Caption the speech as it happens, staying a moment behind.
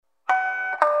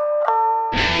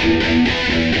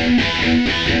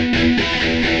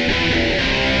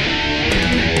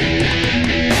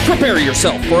Prepare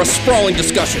yourself for a sprawling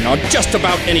discussion on just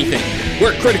about anything,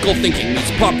 where critical thinking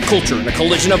meets pop culture in a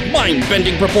collision of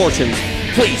mind-bending proportions.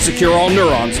 Please secure all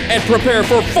neurons and prepare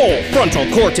for full frontal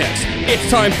cortex. It's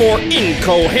time for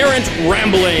Incoherent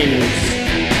Ramblings.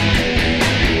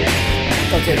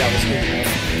 Okay, that was good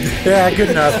enough. Yeah, good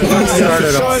enough. Let's start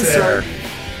it off there.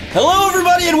 Hello,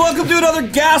 everybody, and welcome to another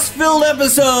gas-filled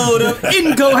episode of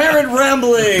Incoherent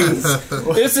Ramblings.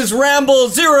 This is Ramble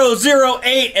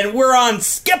 008, and we're on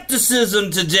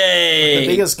skepticism today. The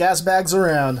biggest gas bags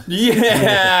around.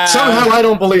 Yeah. Somehow I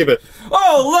don't believe it.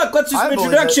 Oh, look, let's do some I believe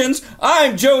introductions.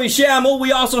 I'm Joey Schammel.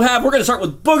 We also have, we're going to start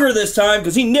with Booger this time,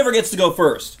 because he never gets to go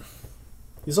first.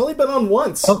 He's only been on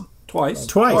once. Oh. Twice.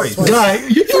 Yeah,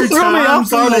 you can throw me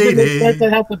off. I didn't expect to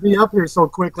have to be up here so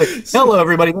quickly. Hello,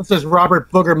 everybody. This is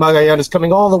Robert Booger Magallanes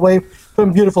coming all the way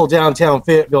from beautiful downtown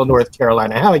Fayetteville, North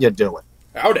Carolina. How you doing?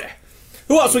 Howdy.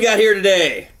 Who else we got here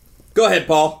today? Go ahead,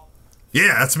 Paul.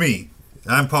 Yeah, that's me.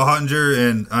 I'm Paul Hottinger,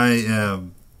 and I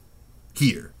am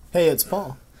here. Hey, it's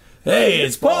Paul. Hey,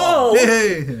 it's Paul.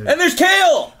 Hey! And there's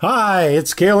Kale. Hi,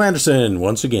 it's Cale Anderson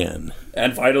once again.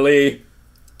 And finally,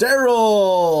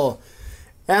 Daryl.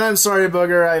 And I'm sorry,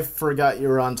 Booger, I forgot you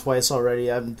were on twice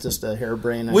already. I'm just a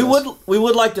harebrained. I guess. we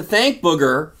would like to thank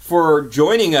Booger for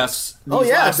joining us these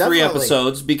last definitely. 3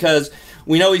 episodes, because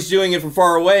we know he's doing it from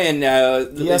far away, and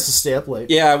He has to stay up late.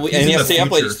 yeah, and he in has to the stay up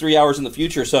late. future. It's 3 hours in the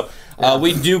future, so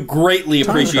we do greatly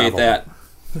appreciate travel. that.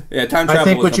 Yeah, time travel. I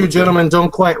think was what you number two. gentlemen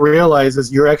don't quite realize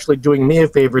is you're actually doing me a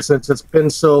favor, since it's been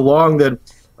so long that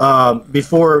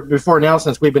before now,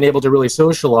 since we've been able to really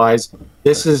socialize,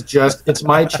 this is just, it's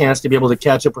my chance to be able to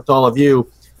catch up with all of you.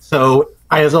 So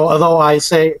although I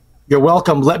say you're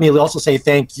welcome, let me also say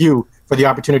thank you for the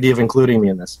opportunity of including me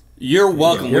in this. You're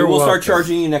welcome. You're We'll start welcome.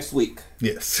 charging you next week.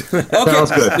 Yes. Okay.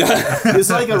 Sounds good. He's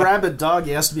like a rabid dog.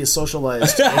 He has to be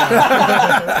socialized.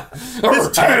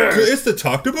 It's the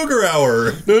Talk to Booger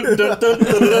Hour.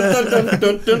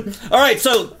 All right,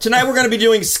 so tonight we're going to be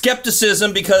doing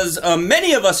skepticism, because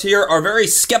many of us here are very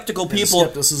skeptical people.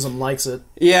 Skepticism likes it.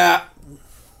 Yeah.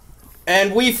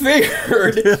 And we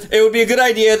figured it would be a good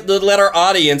idea to let our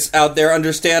audience out there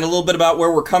understand a little bit about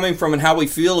where we're coming from and how we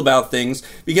feel about things.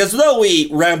 Because though we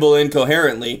ramble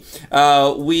incoherently,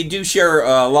 we do share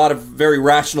a lot of very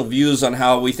rational views on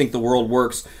how we think the world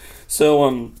works. So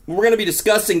we're going to be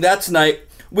discussing that tonight.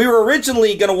 We were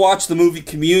originally going to watch the movie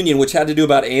Communion, which had to do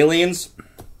about aliens.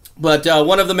 But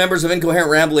one of the members of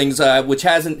Incoherent Ramblings, who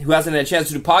hasn't had a chance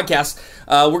to do podcasts,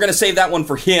 we're going to save that one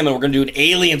for him, and we're going to do an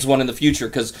aliens one in the future,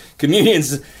 because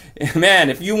Communion's,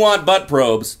 man, if you want butt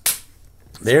probes,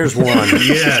 There's one.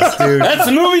 Yes, dude. that's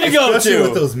the movie to go Especially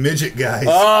with to. those midget guys.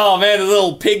 Oh, man, the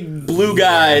little pig blue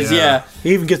guys, yeah.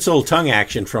 He even gets a little tongue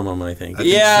action from him, I think.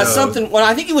 Yeah, so. something. Well,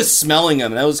 I think he was smelling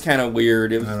them. That was kind of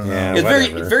weird. It, Yeah, it's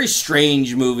whatever. very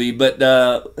strange movie, but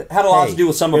had a lot to do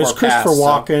with some It of was our past. Christopher so-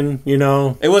 Walken, you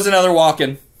know. It was another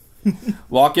walking.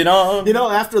 Walking on. You know,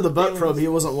 after the butt probe, he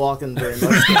wasn't walking very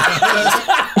much.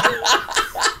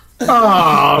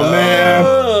 Oh, man.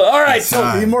 All right, so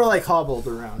He'd be more like hobbled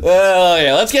around. oh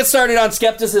yeah, let's get started on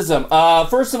skepticism.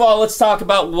 First of all, let's talk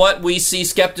about what we see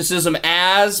skepticism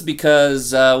as,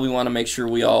 because we want to make sure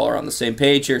we all are on the same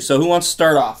page here. So, who wants to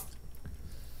start off?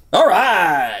 All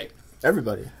right.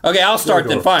 Everybody. Okay, I'll start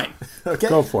then. Fine. Okay.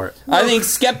 Go for it. I think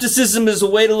skepticism is a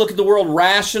way to look at the world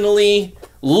rationally,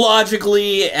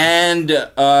 logically, and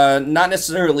not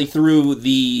necessarily through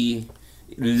the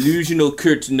illusional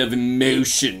curtain of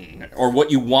emotion or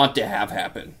what you want to have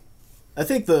happen. I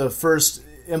think the first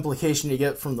implication you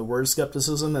get from the word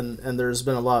skepticism, and there's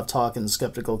been a lot of talk in the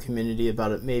skeptical community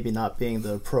about it maybe not being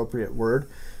the appropriate word,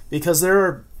 because there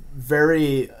are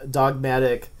very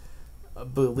dogmatic,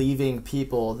 believing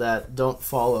people that don't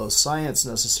follow science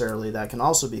necessarily that can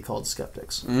also be called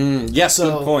skeptics. Yes,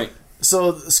 So- good point.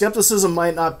 So skepticism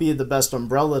might not be the best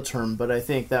umbrella term, but I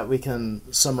think that we can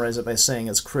summarize it by saying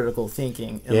it's critical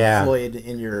thinking Yeah. employed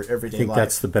in your everyday I think life.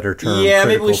 that's the better term. Yeah,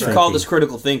 maybe we critical should call thinking. this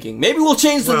critical thinking. Maybe we'll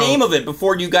change the Well- name of it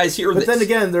before you guys hear But this. then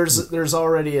again, there's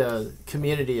already a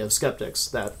community of skeptics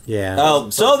that Yeah. Oh,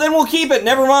 so then we'll keep it.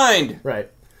 Never mind. right.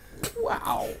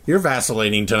 Wow. You're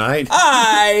vacillating tonight.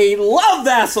 I love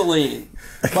Vaseline.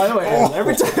 By the way,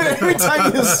 every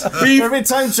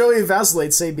time Joey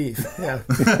vacillates, say beef. Yeah.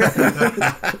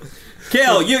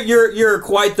 Kale, you're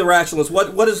quite the rationalist. What's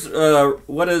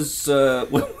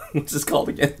this called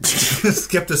again?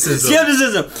 Skepticism.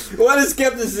 Skepticism. What does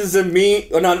skepticism mean?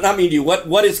 Oh, no, not mean to you.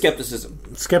 What is skepticism?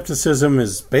 Skepticism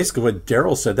is basically what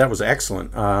Daryl said. That was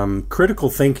excellent. Critical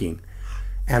thinking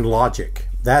and logic.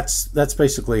 That's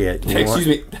basically it. You know Excuse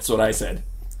what? me. That's what I said.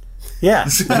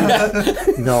 Yes.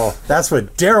 No, that's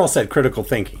what Daryl said, critical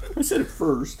thinking. I said it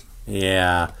first.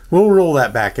 Yeah. We'll roll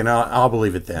that back, and I'll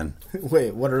believe it then.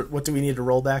 Wait, what do we need to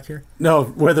roll back here? No,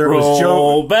 whether it was Joe...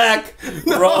 Roll back,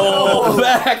 roll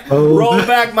back, roll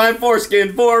back my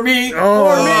foreskin for me,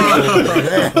 for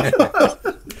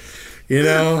me. You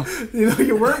know,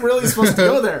 You weren't really supposed to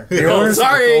go there. you Oh, weren't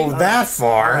sorry. supposed to go that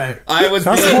far. Right. I was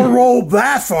Not supposed to roll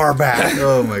that far back.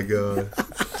 Oh my god!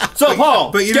 so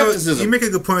Paul. But you know, skepticism. you make a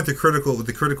good point with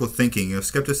the critical thinking. You know,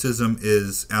 skepticism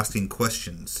is asking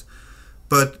questions.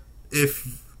 But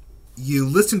if you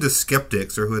listen to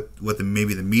skeptics, or what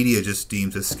maybe the media just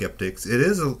deems as skeptics, it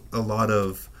is a lot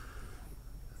of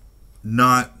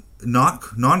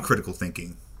non-critical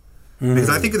thinking. Because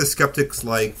I think of the skeptics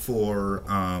like for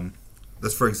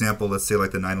example, let's say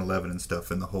like the 9/11 and stuff,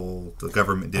 and the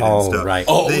government did it and stuff. Right.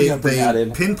 Oh, They, yeah, bring that they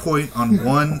in. pinpoint on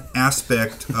one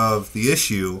aspect of the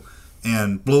issue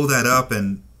and blow that up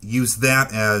and use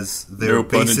that as their No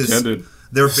pun basis. intended.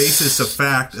 Their basis of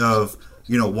fact of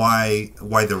why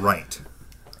they're right.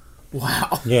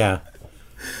 Wow. Yeah.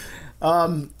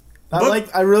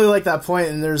 I really like that point,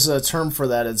 and there's a term for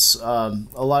that. It's a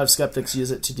lot of skeptics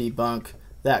use it to debunk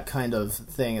that kind of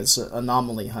thing. It's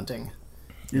anomaly hunting.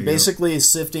 You're basically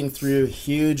sifting through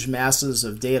huge masses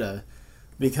of data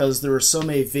because there were so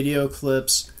many video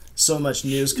clips, so much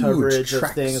news coverage of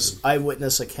tracks. things,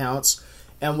 eyewitness accounts,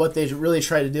 and what they really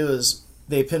try to do is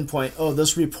they pinpoint, oh,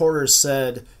 this reporter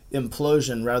said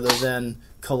implosion rather than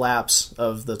collapse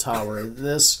of the tower.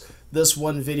 This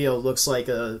one video looks like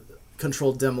a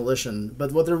controlled demolition,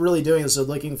 but what they're really doing is they're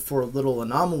looking for little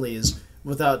anomalies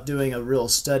without doing a real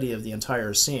study of the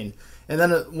entire scene. And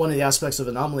then one of the aspects of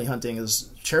anomaly hunting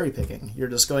is cherry picking. You're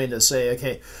just going to say,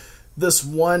 okay, this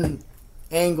one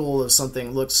angle of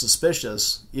something looks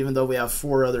suspicious, even though we have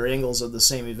 4 other angles of the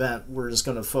same event, we're just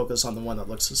going to focus on the one that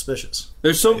looks suspicious.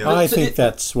 There's so. I think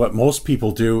that's what most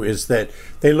people do, is that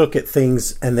they look at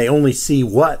things and they only see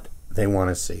what they want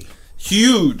to see.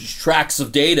 huge tracts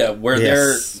of data where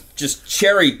Yes. they're just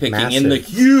cherry picking in Massive. the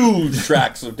huge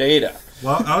tracts of data.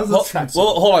 Well, I was Well, listening.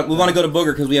 hold on. We want to go to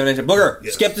Booger because we haven't answered. Booger,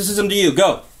 Yes. skepticism to you.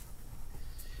 Go.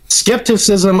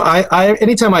 Skepticism, I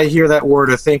anytime I hear that word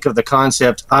or think of the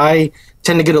concept, I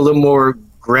tend to get a little more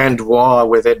grandiose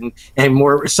with it and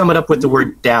more sum it up with the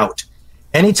word doubt.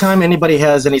 Anytime anybody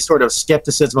has any sort of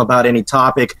skepticism about any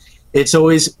topic, it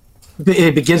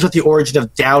begins with the origin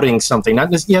of doubting something.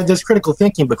 Not just, there's critical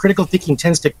thinking, but critical thinking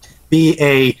tends to be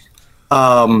a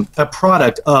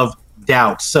product of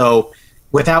doubt. So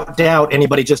without doubt,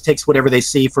 anybody just takes whatever they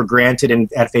see for granted and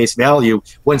at face value.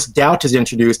 Once doubt is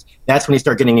introduced, that's when you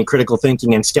start getting in critical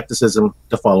thinking and skepticism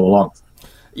to follow along.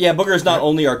 Yeah, Booger is not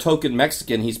only our token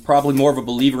Mexican, he's probably more of a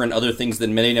believer in other things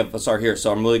than many of us are here.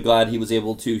 So I'm really glad he was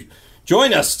able to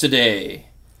join us today.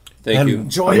 Thank And you.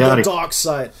 Join the dark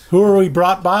side. Who are we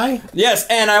brought by? Yes,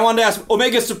 and I wanted to ask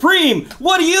Omega Supreme,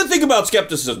 what do you think about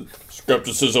skepticism?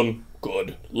 Skepticism,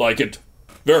 good. Like it.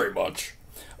 Very much.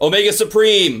 Omega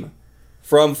Supreme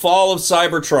from Fall of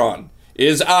Cybertron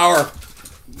is our...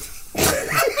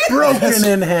 Broken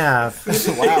in half.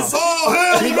 Wow.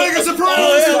 Oh, hell, Omega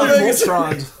Surprise!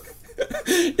 Voltron.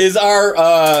 is our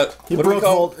what do we broke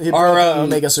call Volt- he broke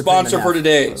Omega Supreme sponsor in for half.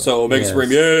 today. So Omega Yes.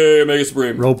 Supreme, yay, Omega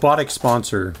Supreme. Robotic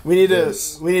sponsor. We need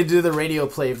to do the radio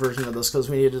play version of this because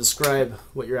we need to describe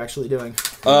what you're actually doing.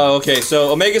 Okay,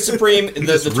 so Omega Supreme, the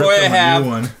just toy ripped I him a have, new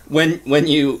one. when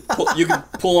you can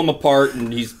pull him apart,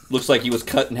 and he looks like he was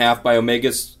cut in half by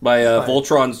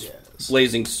Voltron's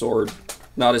blazing sword,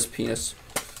 not his penis.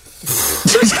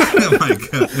 Oh my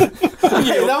god!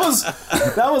 Hey,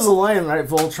 that was a line, right?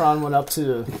 Voltron went up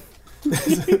to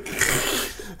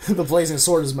the blazing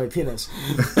sword is my penis.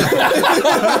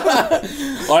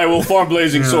 I will farm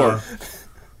blazing sword.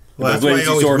 Well, that's why he blazing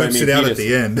always sword, I whips mean it out penis. at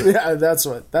the end. Yeah, that's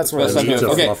what. That's I not was- good.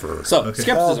 Okay, fluffer. so Oh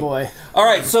skepticism. boy. All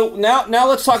right, so now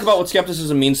let's talk about what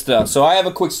skepticism means to us. So I have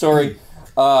a quick story.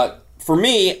 For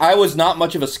me, I was not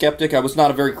much of a skeptic. I was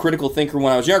not a very critical thinker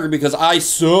when I was younger because I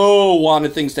so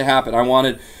wanted things to happen. I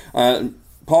wanted...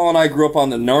 Paul and I grew up on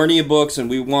the Narnia books, and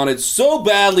we wanted so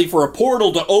badly for a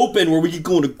portal to open where we could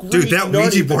go into great Dude, that Narnia-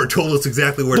 Ouija board told us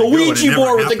exactly where The to go. and it Ouija never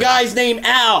board with the happened. guy's name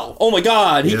Al. Oh my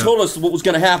God, he Yeah. told us what was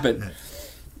going to happen.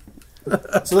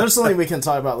 So there's something we can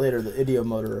talk about later. The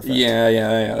idiomotor effect.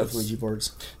 Yeah. Of Ouija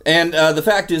boards. And the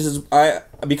fact is I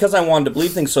because I wanted to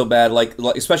believe things so bad, like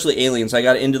especially aliens, I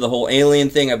got into the whole alien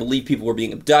thing. I believed people were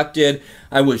being abducted.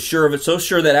 I was sure of it, so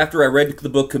sure that after I read the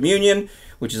book Communion,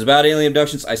 which is about alien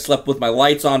abductions, I slept with my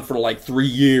lights on for like 3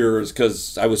 years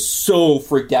because I was so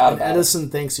freaked out about it.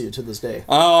 Edison thanks you to this day.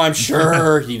 Oh, I'm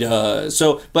sure he does.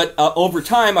 So, but over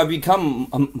time, I've become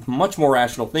a much more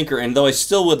rational thinker. And though I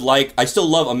still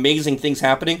love amazing things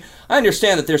happening, I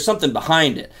understand that there's something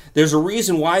behind it. There's a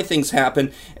reason why things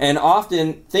happen, and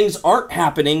often things aren't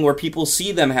happening where people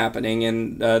see them happening,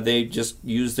 and they just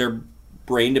use their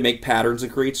brain to make patterns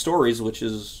and create stories, which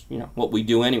is what we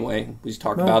do anyway. We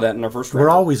talked about that in our first round. We're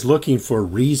always looking for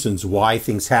reasons why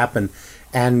things happen,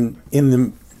 and in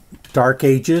the Dark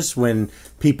Ages when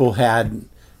people had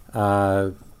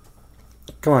come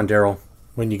on, Daryl,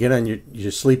 when you get on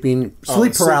you're sleep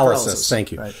paralysis,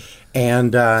 thank you, right.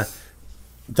 And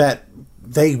that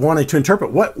they wanted to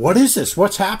interpret what is this,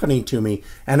 what's happening to me,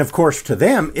 and of course to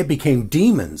them it became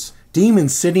demons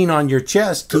sitting on your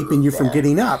chest keeping you from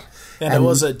getting up. And it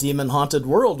was a demon-haunted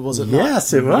world, was it not?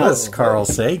 Yes, it was. Carl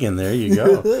Sagan, there you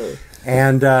go.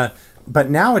 And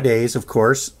but nowadays, of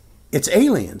course, it's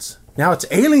aliens. Now it's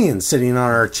aliens sitting on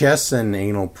our chests and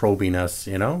anal probing us,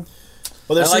 Well,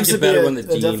 there I like seems it to be better a when the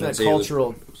demons definite alien.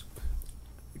 cultural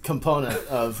component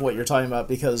of what you're talking about,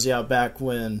 because back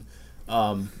when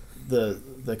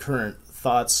the current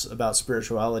thoughts about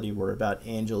spirituality were about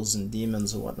angels and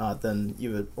demons and whatnot, then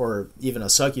you would, or even a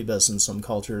succubus in some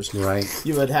cultures, right?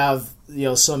 You would have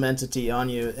some entity on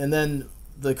you, and then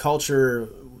the culture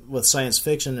with science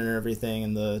fiction and everything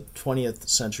in the 20th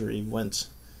century went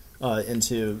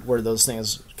into where those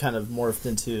things kind of morphed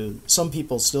into. Some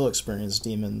people still experience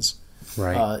demons,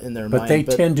 right, in their but mind, they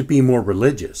tend to be more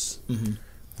religious. Mm-hmm.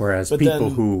 Whereas people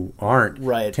who aren't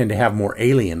tend to have more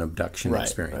alien abduction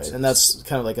experiences. Right. And that's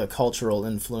kind of like a cultural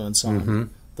influence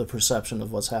on the perception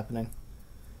of what's happening.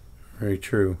 Very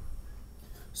true.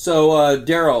 So,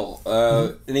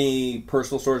 Daryl, any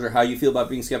personal stories or how you feel about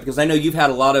being skeptical? Because I know you've had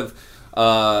a lot of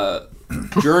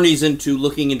journeys into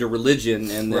looking into religion,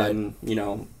 and then,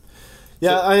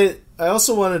 Yeah, I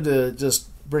also wanted to just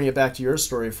bring it back to your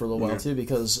story for a little while, too,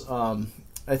 because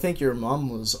I think your mom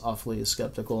was awfully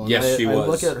skeptical. And yes, she was. I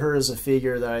look at her as a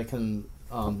figure that I can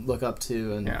look up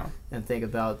to and think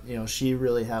about. She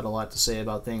really had a lot to say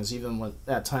about things, even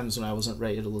at times when I wasn't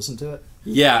ready to listen to it.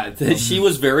 Yeah, she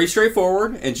was very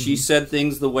straightforward, and she said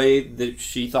things the way that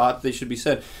she thought they should be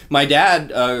said. My dad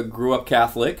grew up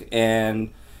Catholic,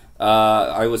 and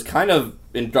I was kind of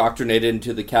indoctrinated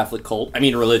into the Catholic cult. I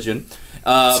mean, religion,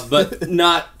 but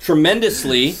not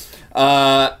tremendously.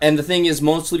 And the thing is,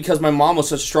 mostly because my mom was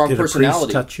such a strong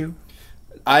personality. Did a priest touch you?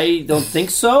 I don't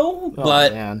think so,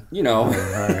 but man.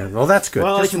 Well, that's good.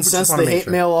 Well, I can sense the hate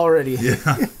mail already.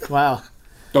 Yeah. Wow.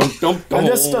 Don't. I'm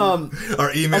just our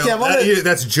email. Okay,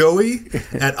 that's Joey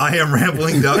at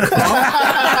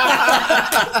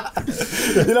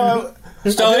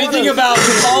IamRambling.com. So anything about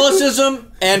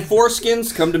Catholicism and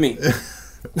foreskins, come to me.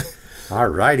 All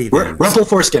righty then. Ruffle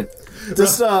foreskin.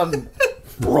 Just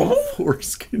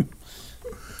foreskin.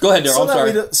 Go ahead, Daryl. I'm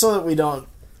sorry. So that we don't,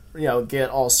 get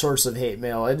all sorts of hate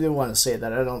mail. I do want to say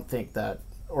that I don't think that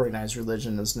organized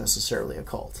religion is necessarily a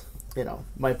cult.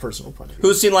 My personal point of view.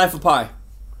 Who's seen Life of Pi?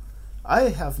 I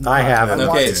have not. I haven't. I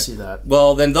want Okay. to see that.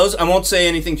 Well, then I won't say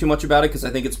anything too much about it because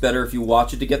I think it's better if you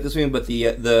watch it to get this feeling. But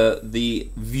the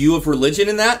view of religion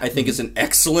in that I think is an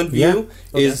excellent view.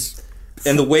 Yeah.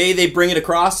 And the way they bring it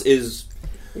across is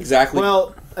exactly.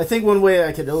 Well, I think one way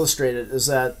I could illustrate it is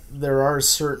that there are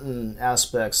certain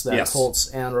aspects that cults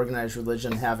and organized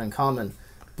religion have in common,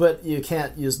 but you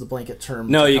can't use the blanket term.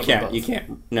 No, to you cover can't. both. You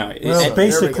can't. No. Well,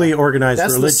 basically, organized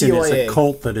That's the religion is a CYA.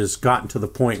 cult that has gotten to the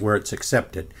point where it's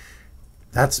accepted.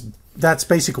 That's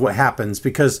basically what happens,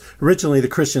 because originally the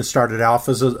Christians started off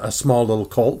as a small little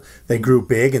cult. They grew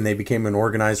big and they became an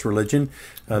organized religion.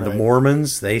 The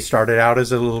Mormons, they started out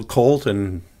as a little cult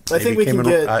and I think we can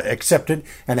get accepted,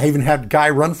 and they even had a guy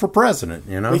run for president.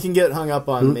 We can get hung up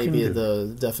on maybe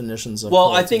the definitions of.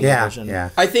 Well, I think religion.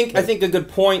 I think a good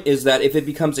point is that if it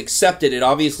becomes accepted, it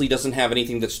obviously doesn't have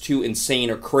anything that's too insane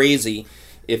or crazy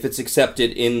if it's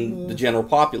accepted in the general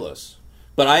populace.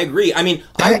 But I agree. I mean,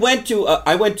 I went to a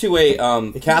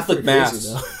Catholic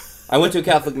mass. I went to a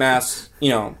Catholic mass.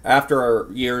 After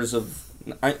our years of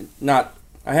I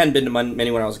hadn't been to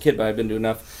many when I was a kid, but I'd been to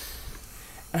enough.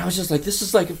 And I was just like, this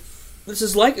is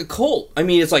like a cult. I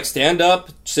mean, it's like stand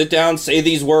up, sit down, say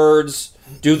these words,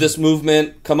 do this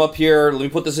movement, come up here, let me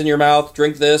put this in your mouth,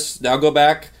 drink this, now go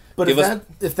back. But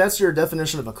if that's your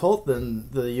definition of a cult, then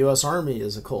the U.S. Army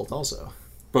is a cult also.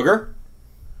 Booger?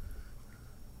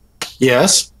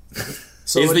 Yes.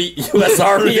 So is the U.S.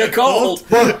 Army a cult?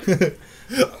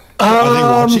 Are they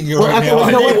watching you right now?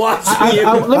 you know Are they what? watching you?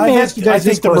 Let me ask you guys I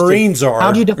think this the question. Marines are.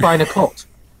 How do you define a cult?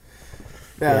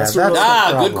 Yeah, that's, that's- a real- Ah,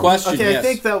 problem. good question. Okay, yes. I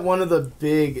think that one of the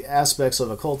big aspects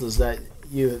of a cult is that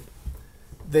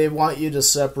they want you to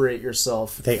separate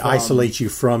yourself. They from- isolate you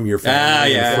from your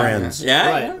family and friends.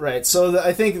 Yeah. Right. So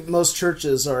I think most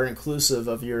churches are inclusive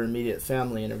of your immediate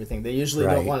family and everything. They usually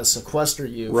Right. don't want to sequester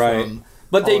you Right. from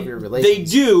But all of your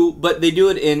relations. but they do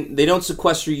it in. They don't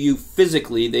sequester you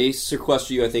physically. They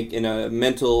sequester you, I think, in a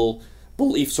mental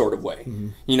belief sort of way. Mm-hmm.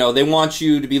 You know, they want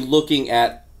you to be looking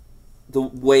at the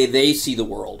way they see the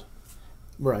world,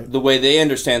 Right. the way they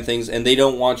understand things, and they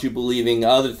don't want you believing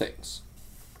other things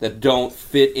that don't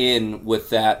fit in with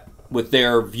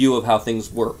their view of how things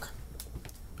work.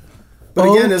 But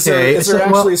again, is there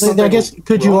actually something? I guess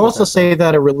could you wrong with also that? say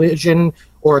that a religion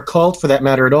or a cult, for that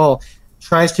matter at all,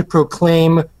 tries to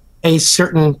proclaim a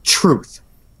certain truth?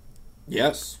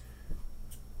 Yes.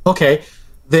 Okay,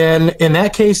 then in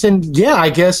that case, and yeah, I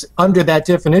guess under that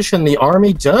definition, the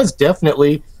army does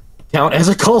definitely count as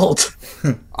a cult.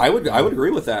 I would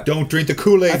agree with that. Don't drink the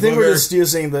Kool-Aid. I think we're bugger. just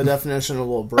using the definition a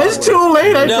little broadly. It's too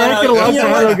late. I drank it a long you know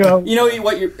time what? ago. You know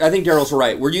what? I think Daryl's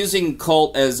right. We're using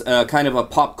cult as kind of a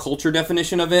pop culture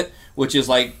definition of it, which is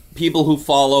like people who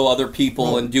follow other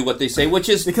people and do what they say, which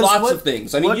is Because lots what- of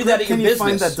things. I mean, what you do that group at your can you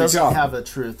find business. that your doesn't job. have a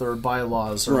truth or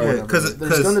bylaws or Right. whatever? 'Cause-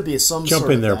 There's 'cause- going to be some Jump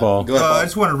sort in of there, that. Paul. Go ahead, Paul. I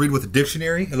just want to read what the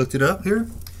dictionary. I looked it up here.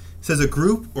 It says a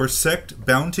group or sect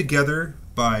bound together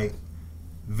by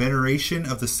veneration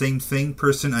of the same thing,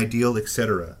 person, ideal,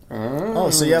 etc. Oh,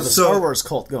 so you have a So- Star Wars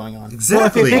cult going on. Well, if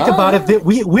Exactly. you think about it,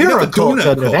 we're got a the cult donut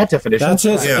under cult. that definition. That's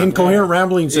it. Yeah. Incoherent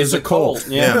Ramblings It's is a cult.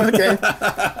 Yeah. Okay.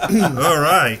 All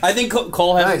right. I think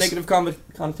Cole has Nice. a negative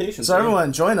connotation. So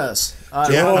everyone, join us.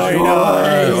 On Yeah.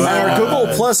 our Google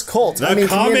Plus cult. The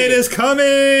comment is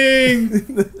coming.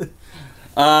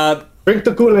 Drink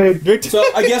the Kool-Aid. So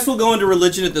I guess we'll go into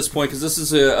religion at this point because this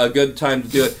is a good time to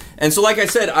do it. And so, like I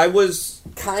said, I was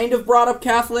kind of brought up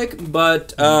Catholic,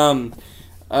 but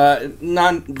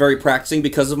not very practicing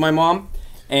because of my mom.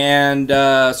 And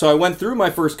so I went through my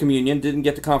first communion, didn't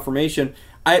get to confirmation.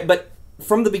 But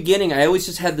from the beginning, I always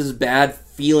just had this bad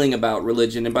feeling about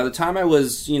religion. And by the time I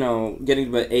was, getting to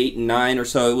about 8 and 9 or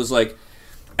so, it was like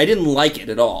I didn't like it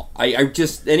at all. I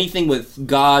just anything with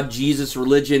God, Jesus,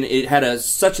 religion, it had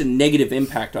such a negative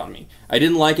impact on me. I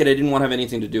didn't like it. I didn't want to have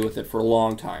anything to do with it for a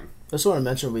long time. I just want to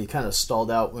mention we kind of stalled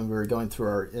out when we were going through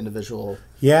our individual.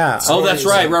 Yeah. Oh, that's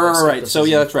right. Stories Right. of So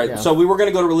yeah, that's right. Yeah. So we were going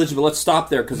to go to religion, but let's stop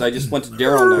there because I just went to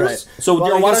Daryl next. Right. So Well,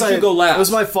 Daryl, I why guess don't you go last? It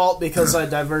was my fault because I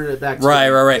diverted it back to Right.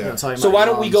 talking So about why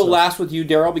your don't we mom, go so- last with you,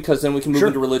 Daryl? Because then we can move Sure.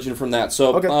 into religion from that.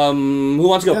 So, Okay. who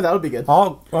wants to go? Yeah, that would be good.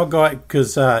 I'll go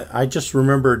because I just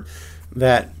remembered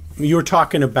that you were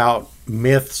talking about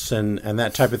myths and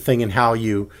that type of thing and how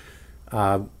you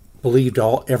believed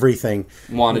everything.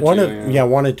 Wanted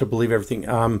to believe everything.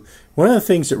 One of the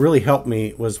things that really helped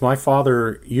me was my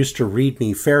father used to read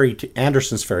me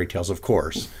Andersen's fairy tales, of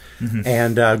course,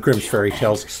 and Grimm's fairy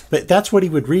tales. But that's what he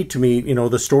would read to me,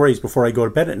 the stories before I go to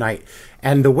bed at night.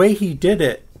 And the way he did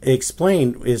it,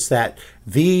 explained, is that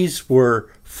these were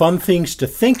fun things to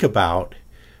think about,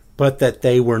 but that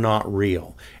they were not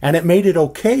real. And it made it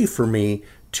okay for me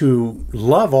to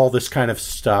love all this kind of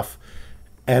stuff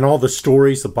and all the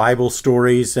stories, the Bible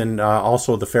stories, and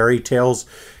also the fairy tales.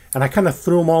 And I kind of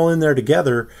threw them all in there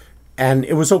together. And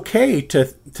it was okay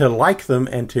to like them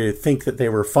and to think that they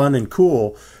were fun and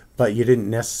cool, but you didn't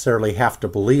necessarily have to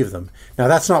believe them. Now,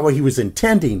 that's not what he was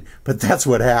intending, but that's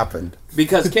what happened.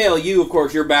 Because Cale, you, of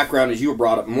course, your background is you were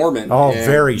brought up Mormon. Oh, and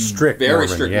very strict very Mormon,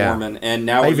 strict yeah. Mormon, and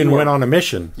now I even you are, went on a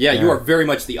mission. Yeah, you are very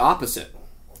much the opposite.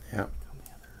 Yeah.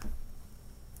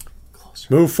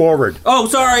 Move forward. Oh,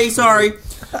 sorry.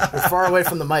 You're far away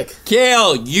from the mic.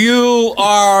 Cale, you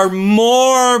are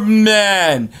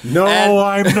Mormon. No,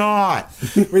 I'm not.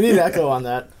 We need echo on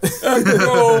that.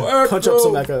 Punch up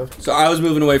some echo. So I was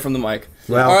moving away from the mic.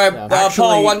 Well, all right,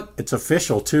 actually, Paul. it's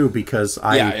official too because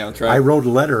Yeah, that's right. I wrote a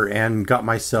letter and got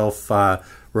myself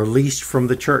released from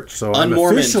the church, so I'm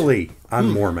Unmormoned. officially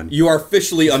unmormon. You are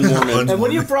officially unmormon. And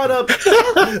when you brought up,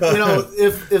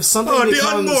 if something Oh, the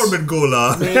becomes unmormon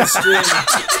Gola. mainstream,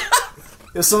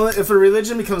 if a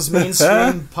religion becomes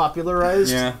mainstream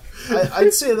popularized, Yeah.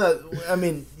 I'd say that. I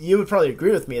mean, you would probably agree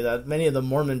with me that many of the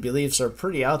Mormon beliefs are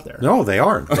pretty out there. No, they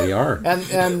aren't. They are.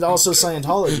 And also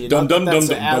Scientology. Dum, Not dum, that that's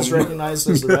dum, dum, as dum. recognized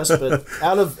as the rest, but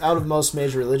out of most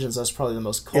major religions, that's probably the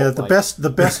most cult. Yeah, the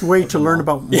best way to learn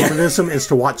about Mormonism is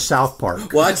to watch South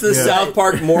Park. Watch the South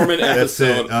Park Mormon That's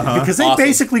it. episode. Because they Awesome.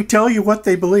 basically tell you what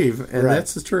they believe, and Right.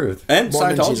 that's the truth. And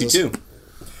Mormon Scientology, Jesus. too.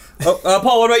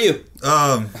 Paul, what about you?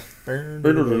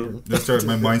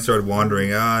 My mind started wandering.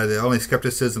 The only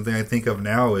skepticism thing I think of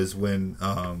now is when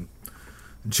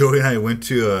Joey and I went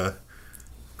to a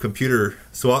computer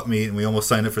swap meet and we almost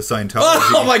signed up for Scientology.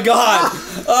 Oh my god!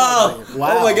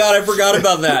 Oh my god! I forgot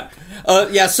about that.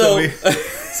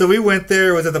 So we went there.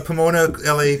 It was at the Pomona,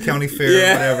 LA County Fair,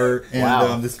 or whatever.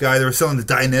 And this guy, they were selling the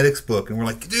Dianetics book, and we're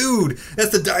like, "Dude,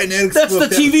 that's the Dianetics book." That's the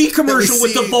TV commercial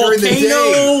with the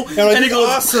volcano. And it goes,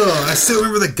 awesome. I still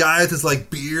remember the guy with his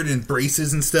like beard and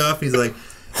braces and stuff. He's like,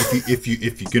 "If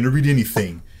you're gonna read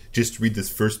anything, just read this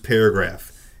first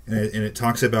paragraph." And it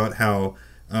talks about how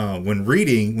when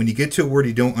reading, when you get to a word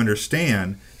you don't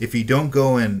understand, if you don't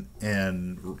go and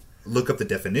look up the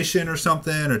definition or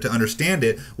something, or to understand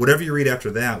it, whatever you read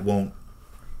after that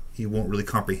he won't really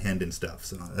comprehend and stuff.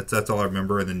 So that's all I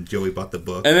remember. And then Joey bought the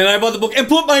book, and then I bought the book and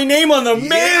put my name on the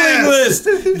mailing list.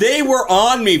 They were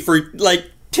on me for like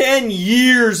 10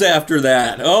 years after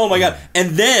that. Oh my god!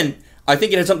 And then I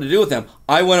think it had something to do with them.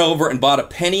 I went over and bought a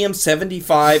Pentium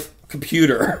 75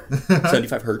 computer,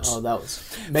 75 hertz. Oh, that was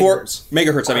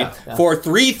megahertz. For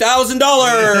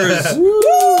 $3,000.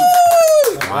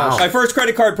 Wow. My first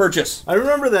credit card purchase. I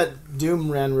remember that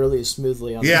Doom ran really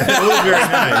smoothly on that. It was very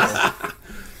nice.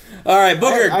 All right,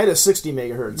 Booger. I had a 60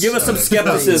 megahertz. Give us some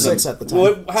skepticism. At the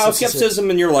time. How's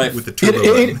skepticism in your life? With the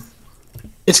turbo.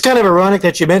 It's kind of ironic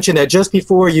that you mentioned that just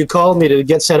before you called me to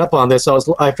get set up on this,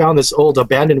 I found this old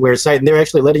abandonware site, and they're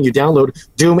actually letting you download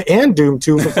Doom and Doom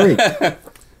 2 for free.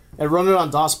 I run it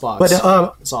on DOSBox. But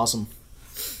it's awesome.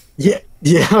 Yeah,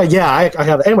 I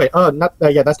have. Anyway,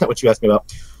 that's not what you asked me about.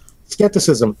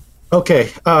 Skepticism.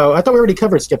 Okay, I thought we already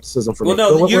covered skepticism for me. Well,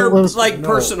 no, your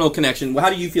personal connection. How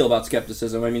do you feel about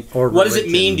skepticism? I mean, what does it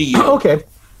mean to you? Okay,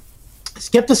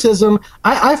 skepticism.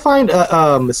 I find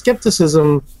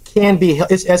skepticism can be.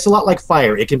 It's a lot like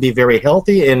fire. It can be very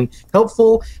healthy and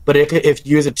helpful, but if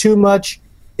you use it too much,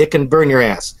 it can burn your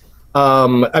ass. As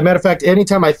a matter of fact,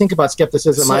 anytime I think about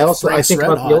skepticism, I think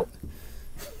about the.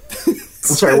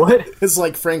 I'm sorry, what? It's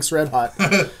like Frank's Red Hot.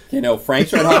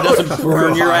 Frank's Red Hot doesn't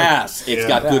burn your ass. It's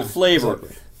got good flavor.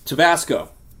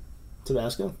 Exactly.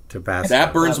 Tabasco.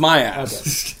 That burns my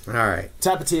ass. Okay. All right.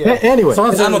 Tapatio. Anyway. As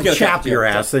long as I'm okay chap your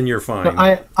ass, then you're fine.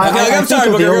 I'm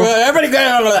sorry, Booker. Everybody get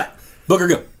out of that. Booker,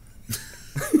 go.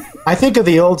 I think of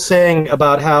the old saying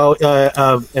about how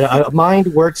a mind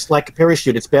works like a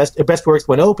parachute. It best works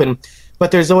when open,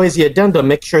 but there's always the addendum.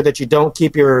 Make sure that you don't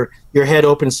keep your head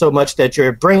open so much that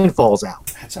your brain falls out.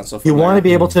 That sounds so familiar. You want to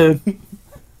be able to...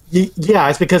 Yeah,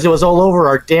 it's because it was all over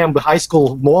our damn high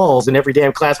school walls in every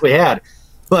damn class we had.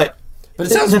 But it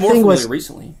sounds more familiar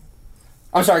recently.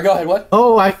 I'm sorry, go ahead,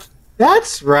 what?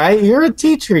 That's right. You're a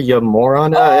teacher, you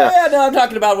moron. No, I'm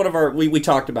talking about one of our... We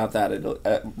talked about that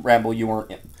at Ramble. You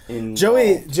weren't in...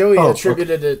 Joey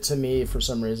attributed it to me for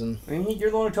some reason.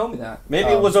 You're the one who told me that. Maybe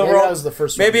it was overall... Maybe that was the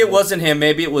first one. Maybe it wasn't him.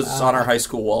 Maybe it was on our high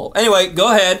school wall. Anyway,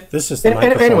 go ahead. This is the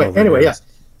microphone. Anyway, yes.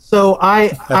 So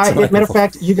matter of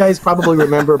fact, you guys probably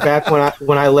remember back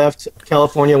when I left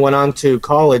California, went on to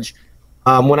college.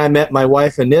 When I met my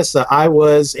wife Anissa, I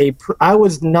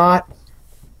was not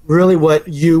really what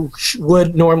you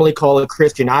would normally call a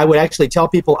Christian. I would actually tell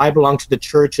people I belong to the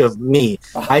Church of Me.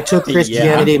 I took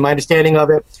Christianity, my understanding of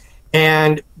it,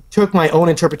 and took my own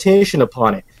interpretation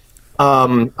upon it.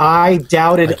 I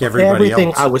doubted everything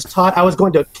else. I was taught. I was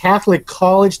going to a Catholic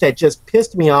college that just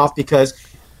pissed me off because,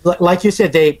 like you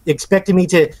said, they expected me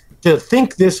to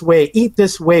think this way, eat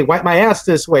this way, wipe my ass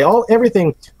this way,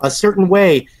 everything a certain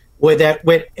way,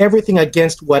 went everything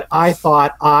against what I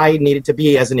thought I needed to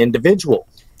be as an individual.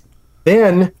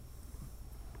 Then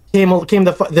came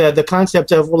the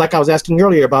concept of, like I was asking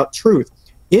earlier, about truth.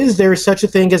 Is there such a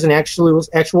thing as an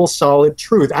actual solid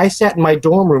truth? I sat in my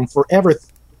dorm room forever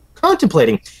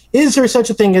contemplating, is there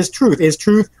such a thing as truth? Is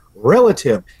truth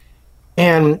relative?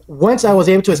 And once I was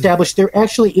able to establish there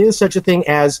actually is such a thing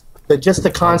as just the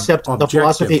concept, the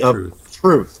philosophy of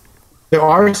truth. There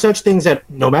are such things that,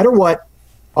 no matter what,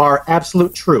 are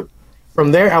absolute true.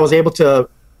 From there, I was able to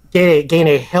gain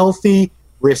a healthy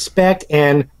respect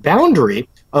and boundary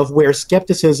of where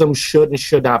skepticism should and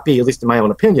should not be, at least in my own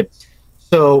opinion.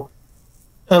 So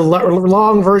a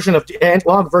long version of the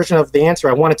answer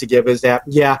I wanted to give is that,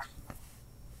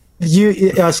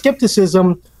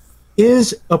 skepticism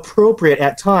is appropriate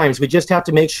at times. We just have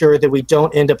to make sure that we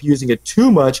don't end up using it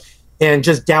too much and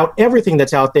just doubt everything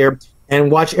that's out there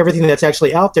and watch everything that's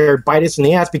actually out there bite us in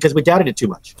the ass because we doubted it too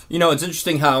much. It's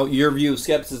interesting how your view of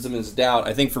skepticism is doubt.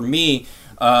 I think for me,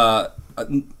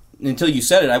 until you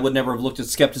said it, I would never have looked at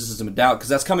skepticism and doubt because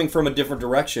that's coming from a different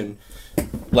direction.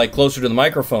 like closer to the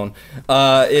microphone.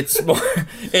 It's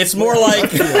more like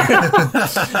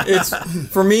it's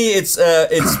for me.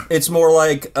 It's more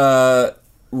like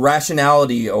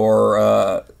rationality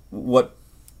or what.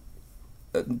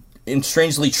 And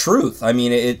strangely, truth. I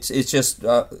mean, it's just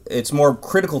it's more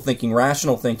critical thinking,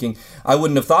 rational thinking. I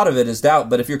wouldn't have thought of it as doubt,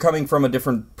 but if you're coming from a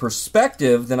different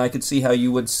perspective, then I could see how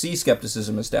you would see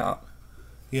skepticism as doubt.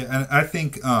 Yeah, and I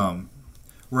think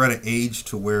we're at an age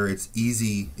to where it's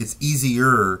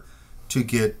easier to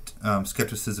get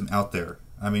skepticism out there.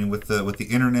 I mean, with the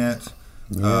internet,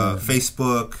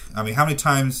 Facebook. I mean, how many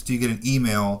times do you get an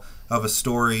email of a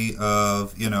story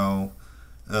of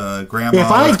grandma?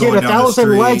 If I get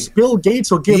 1,000 likes, Bill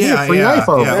Gates will give me a free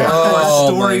iPhone.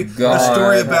 A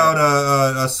story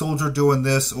about a soldier doing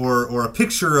this, or a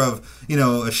picture of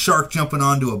a shark jumping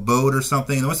onto a boat or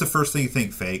something. And what's the first thing you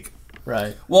think? Fake.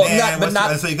 Right. Well,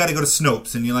 so you got to go to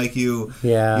Snopes and you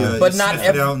but not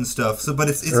sniff it out and stuff. So, but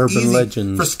it's easy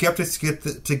legends for skeptics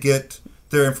to get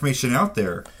their information out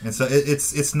there, and so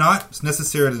it's not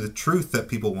necessarily the truth that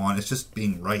people want. It's just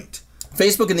being right.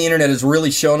 Facebook and the internet has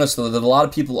really shown us, though, that a lot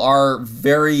of people are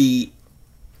very,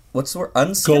 what's the word,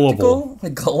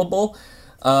 unskeptical? Gullible?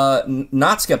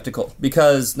 Not skeptical,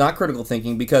 not critical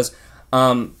thinking, because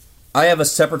I have a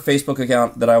separate Facebook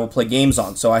account that I will play games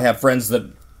on. So I have friends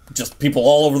that, just people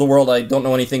all over the world I don't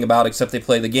know anything about except they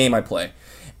play the game I play.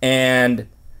 And,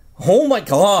 oh my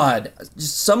God,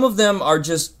 some of them are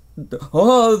just,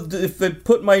 if they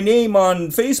put my name on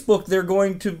Facebook, they're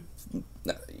going to...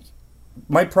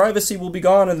 my privacy will be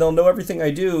gone and they'll know everything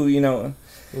I do,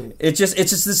 It's just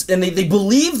this, and they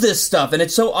believe this stuff, and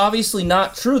it's so obviously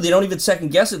not true. They don't even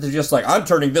second guess it. They're just like, I'm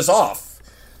turning this off.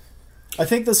 I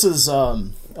think this is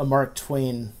a Mark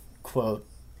Twain quote.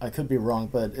 I could be wrong,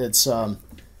 but it's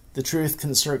the truth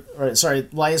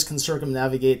lies can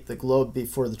circumnavigate the globe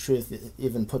before the truth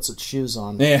even puts its shoes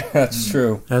on. Yeah, that's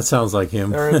true. That sounds like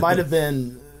him. Or it might have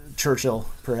been Churchill,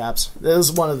 perhaps. It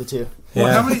was one of the two.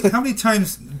 Well, how many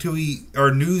times do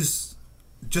our news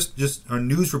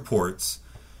reports,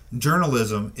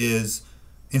 journalism is,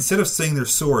 instead of saying their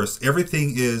source,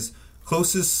 everything is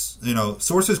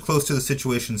sources close to the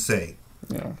situation say.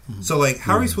 Yeah. So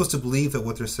how are you supposed to believe that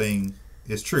what they're saying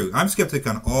is true? I'm skeptic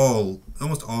on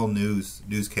almost all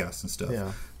newscasts and stuff.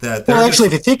 Yeah. If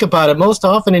you think about it, most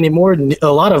often anymore,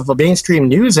 a lot of mainstream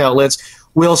news outlets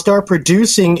will start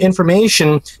producing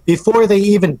information before they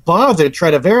even bother to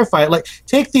try to verify it. Like,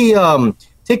 take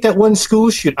that one school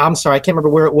shoot. I'm sorry, I can't remember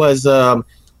where it was. The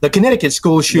Connecticut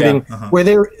school shooting, where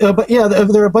there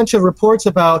are a bunch of reports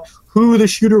about who the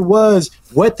shooter was,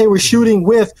 what they were shooting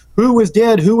with, who was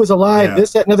dead, who was alive,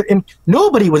 this, that, and other. And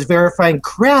nobody was verifying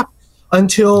crap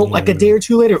until like a day or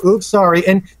two later. Oops, sorry.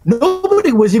 And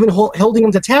nobody was even holding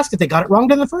them to task if they got it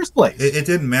wrong in the first place. It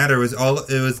didn't matter.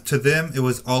 To them, it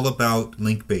was all about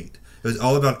link bait. It was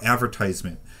all about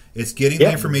advertisement. It's getting the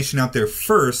information out there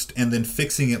first and then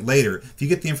fixing it later. If you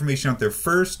get the information out there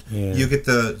first, you get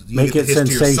the history of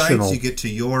your sites, you get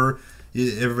to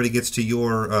everybody gets to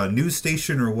your news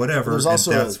station or whatever, and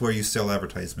that's where you sell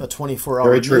advertisement. A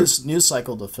 24-hour news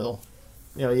cycle to fill.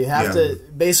 You have to,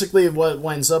 basically what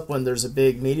winds up when there's a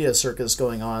big media circus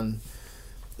going on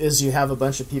is you have a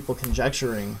bunch of people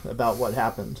conjecturing about what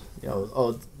happened.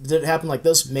 Did it happen like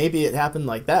this? Maybe it happened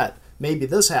like that. Maybe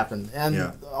this happened.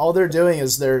 And all they're doing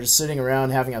is they're sitting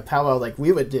around having a powwow like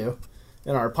we would do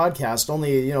in our podcast,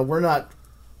 only, we're not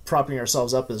propping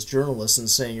ourselves up as journalists and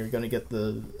saying you're going to get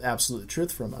the absolute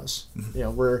truth from us.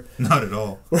 We're not at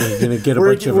all. You're going to get a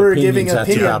bunch of opinions giving an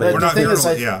opinion, but the thing is,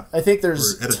 I think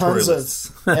there's tons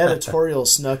of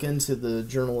editorials snuck into the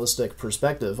journalistic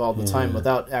perspective all the time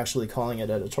without actually calling it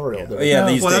editorial. These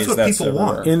days, that's what people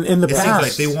want. In the past,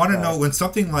 like they want to know when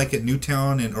something like at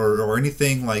Newtown or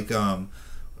anything like when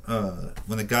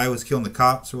the guy was killing the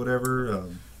cops or whatever.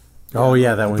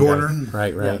 that one. Dorner.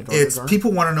 Right. It's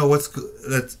people want to know what's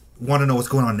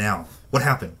going on now. What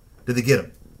happened? Did they get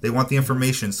him? They want the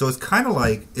information. So it's kind of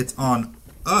like it's on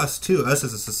us too, us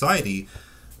as a society,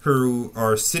 who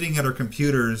are sitting at our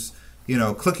computers,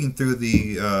 clicking through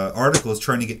the articles,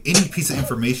 trying to get any piece of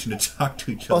information to talk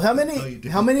to each other. Well,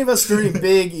 how many of us during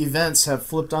big events have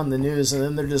flipped on the news and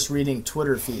then they're just reading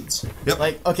Twitter feeds? Yep.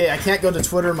 Like, okay, I can't go to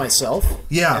Twitter myself.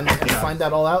 And find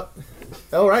that all out.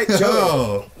 All right,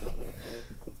 Joe.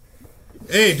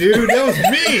 Hey, dude, that was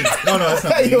me. No, that's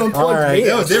not me. All right.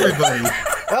 That was everybody.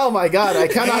 Oh my God, I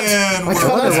cannot.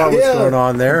 What was going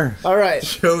on there? All right.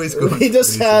 Joey's going. We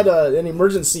just had an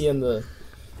emergency in the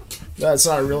That's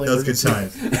not really. That was good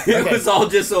times. It was all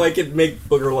just so I could make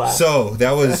Booger laugh. So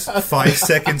that was 5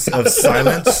 seconds of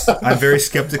silence. I'm very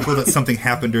skeptical that something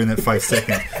happened during that 5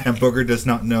 seconds, and Booger does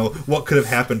not know what could have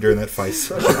happened during that 5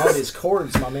 seconds. All these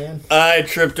chords, my man. I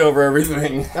tripped over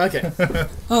everything. Okay.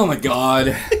 Oh my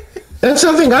god. That's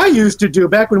something I used to do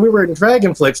back when we were in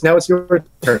Dragonflix. Now it's your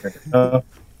turn.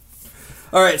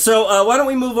 All right, so why don't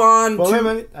we move on Well, to... wait a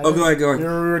minute. Oh, go ahead.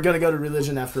 We're going to go to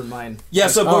religion after mine. Yeah,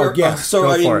 so Oh, Booger... yeah, so,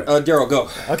 go I mean, for it. Daryl, go.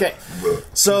 Okay.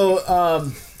 So,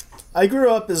 I grew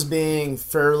up as being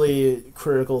fairly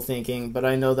critical thinking, but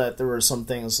I know that there were some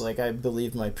things, like I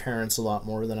believed my parents a lot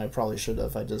more than I probably should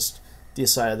have. I just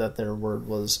decided that their word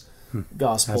was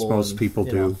gospel. As most and, people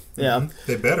you do. know, yeah.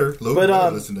 They better. Logan But,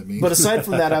 better listen to me. But aside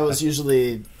from that, I was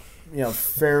usually,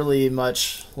 fairly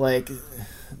much like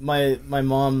my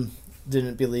mom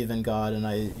didn't believe in God, and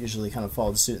I usually kind of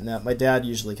followed suit in that. My dad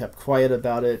usually kept quiet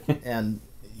about it, and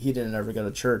he didn't ever go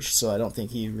to church, so I don't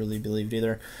think he really believed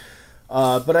either.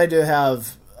 But I do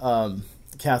have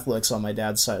Catholics on my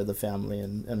dad's side of the family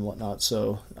and whatnot,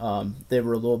 so they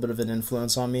were a little bit of an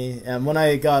influence on me. And when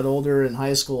I got older in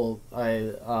high school,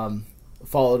 I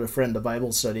followed a friend to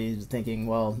Bible study thinking,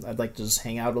 well, I'd like to just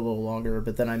hang out a little longer,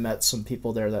 but then I met some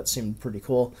people there that seemed pretty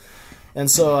cool. And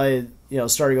so I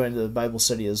started going to Bible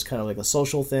study as kind of like a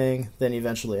social thing. Then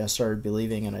eventually I started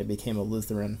believing, and I became a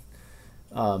Lutheran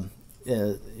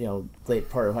late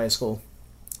part of high school.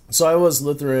 So I was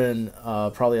Lutheran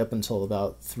probably up until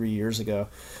about 3 years ago.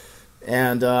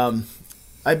 And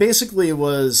I basically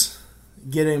was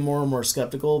getting more and more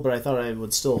skeptical, but I thought I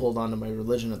would still hold on to my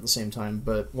religion at the same time.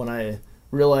 But when I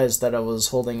realized that I was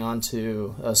holding on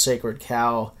to a sacred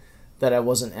cow that I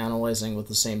wasn't analyzing with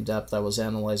the same depth I was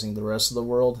analyzing the rest of the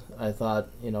world, I thought,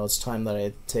 it's time that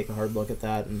I take a hard look at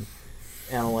that and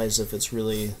analyze if it's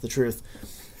really the truth.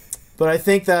 But I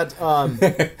think that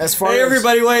as far Hey, as...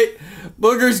 everybody, wait.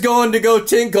 Booger's going to go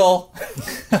tinkle.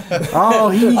 Oh,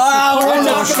 he's We're talking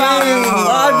about him.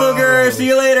 Bye, Booger. See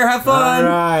you later. Have all fun.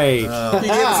 right. He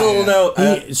gives a little note.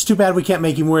 It's too bad we can't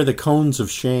make him wear the cones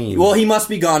of shame. Well, he must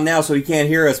be gone now, so he can't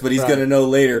hear us, but he's going to know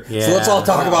later. Yeah. So let's all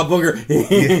talk about Booger.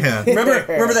 Yeah.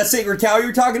 Remember that sacred cow you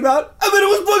were talking about? I bet it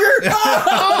was Booger.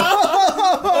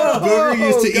 Booger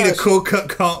used to eat a gosh. cold cut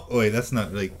combo. Wait, that's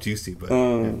not like juicy, but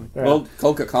Well,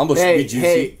 Coca combo should be juicy.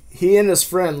 Hey, he and his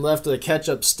friend left a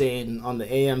ketchup stain on the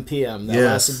AM PM that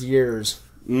Yes. lasted years.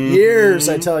 Years,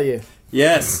 I tell you.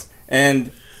 Yes,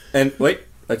 and wait,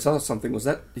 I saw something. Was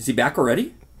that? Is he back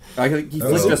already? I think he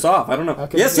flicked us off. I don't know.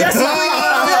 Okay. Yes, yes.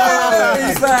 Yeah,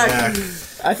 he's back.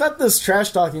 I thought this trash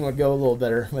talking would go a little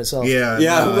better myself. yeah,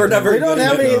 Yeah, we're not very We don't good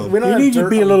have at any. it. We don't you have need to dirt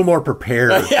be a on- little more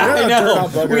prepared. Yeah, I We're not know. dirt on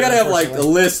Booger, We gotta have like a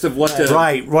unfortunately. list of what to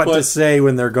Right, what to say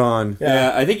when they're gone.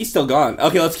 Yeah, I think he's still gone.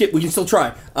 Okay, we can still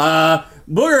try.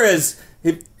 Booger is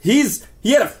he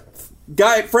had a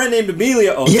friend named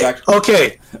Amelia. Oh, Yeah. back.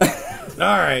 Okay. All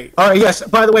right. All right. Yes.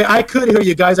 By the way, I could hear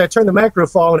you guys. I turned the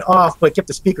microphone off, but kept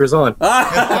the speakers on.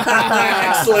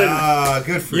 Excellent.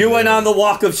 Good for You went on the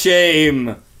walk of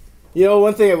shame.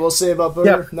 One thing I will say about Booger,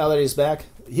 Yeah. now that he's back,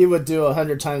 he would do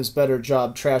 100 times better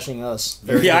job trashing us.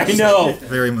 Yeah, I know.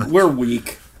 very much. We're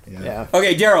weak. Yeah.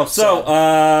 Okay, Daryl. So,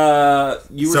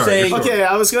 you were Sorry, saying you're Okay,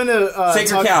 I was going to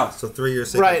sacred cow, So 3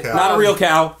 years sacred Right. cow. not a real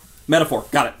cow. Metaphor.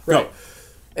 Got it. Right. Go.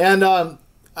 And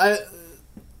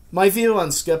my view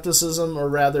on skepticism, or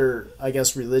rather, I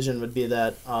guess religion, would be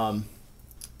that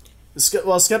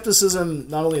skepticism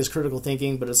not only is critical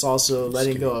thinking, but it's also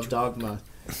letting go of dogma.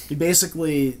 You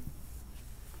basically,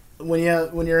 when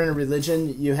you're in a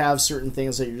religion, you have certain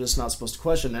things that you're just not supposed to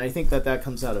question, and I think that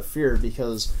comes out of fear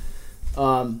because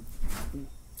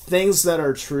things that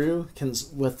are true can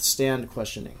withstand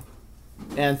questioning.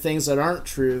 And things that aren't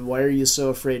true, why are you so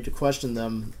afraid to question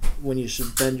them when you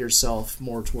should bend yourself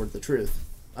more toward the truth?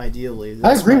 Ideally.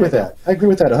 I agree with that. I agree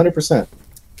with that 100%.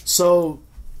 So,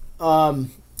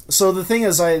 so the thing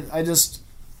is, I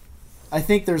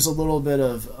think there's a little bit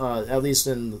of, at least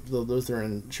in the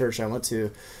Lutheran church I went to,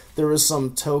 there was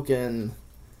some token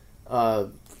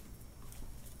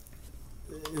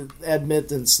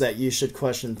admittance that you should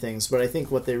question things, but I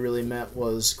think what they really meant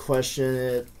was question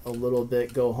it a little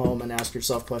bit, go home and ask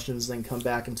yourself questions, then come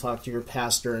back and talk to your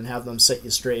pastor and have them set you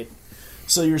straight.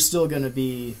 So you're still going to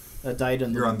be a dyed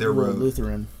in the You're on their wool road.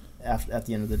 Lutheran at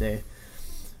the end of the day.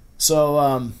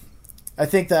 So I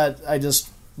think that I just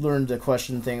learned to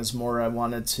question things more. I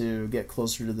wanted to get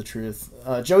closer to the truth.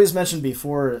 Joey's mentioned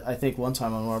before, I think one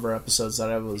time on one of our episodes,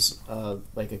 that I was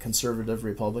like a conservative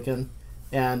Republican.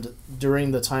 And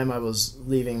during the time I was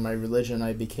leaving my religion,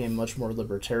 I became much more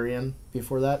libertarian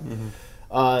before that.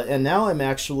 Mm-hmm. And now I'm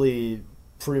actually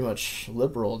pretty much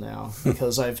liberal now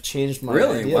because I've changed my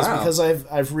Really? ideas Wow. because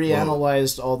I've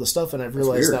reanalyzed all the stuff and I've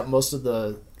realized weird. that most of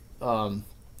the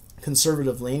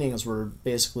conservative leanings were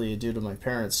basically due to my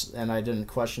parents, and I didn't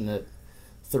question it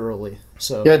thoroughly.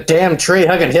 So Yeah, damn tree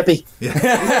hugging hippie.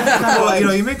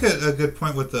 Well, you make a good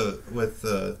point with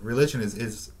religion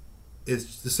is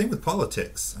the same with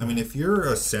politics. I mean, if you're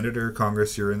a senator,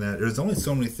 Congress, you're in that. There's only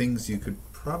so many things you could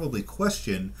probably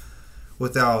question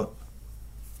without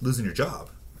losing your job.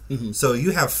 Mm-hmm. So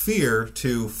you have fear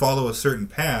to follow a certain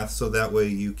path, so that way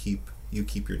you keep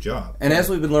your job. And as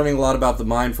we've been learning a lot about the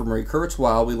mind from Ray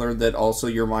Kurzweil, we learned that also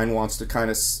your mind wants to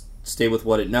kind of stay with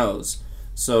what it knows.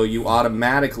 So you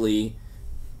automatically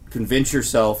convince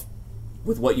yourself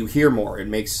with what you hear more. It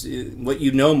makes what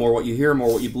you know more, what you hear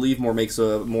more, what you believe more makes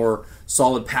a more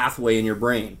solid pathway in your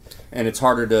brain. And it's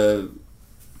harder to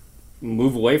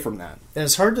move away from that. and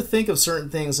it's hard to think of certain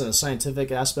things in a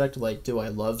scientific aspect, like do I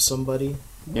love somebody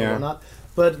Yeah. or not?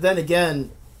 But then again,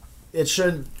 it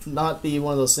should not be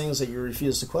one of those things that you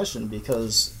refuse to question,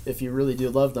 because if you really do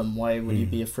love them, why would you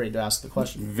be afraid to ask the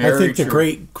question? Very I think the true.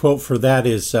 great quote for that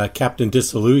is Captain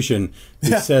Disillusion.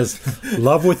 He says,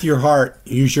 "Love with your heart,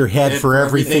 use your head for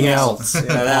everything else." Yeah,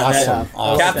 that- Awesome.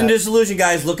 Awesome. Captain Disillusion,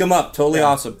 guys, look him up. Totally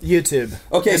awesome. YouTube.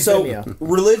 Okay, and so Vimeo.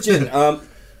 religion.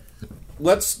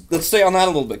 Let's stay on that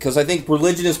a little bit, because I think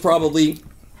religion is probably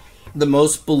the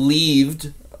most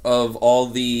believed of all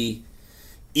the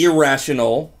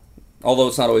irrational, although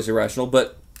it's not always irrational,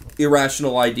 but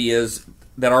irrational ideas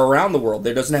that are around the world.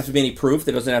 There doesn't have to be any proof.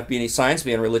 There doesn't have to be any science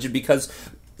behind religion, because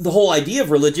the whole idea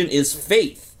of religion is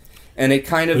faith, and it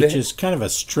kind of Which is kind of a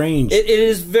strange... it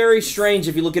is very strange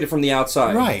if you look at it from the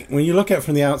outside. Right. When you look at it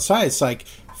from the outside, it's like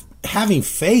having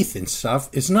faith in stuff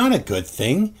is not a good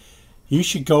thing. You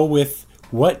should go with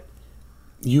what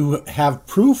you have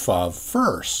proof of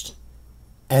first.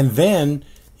 And then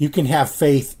you can have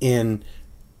faith in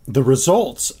the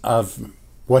results of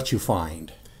what you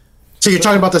find. So you're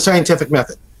talking about the scientific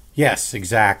method. Yes,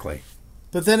 exactly.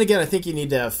 But then again, I think you need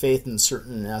to have faith in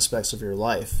certain aspects of your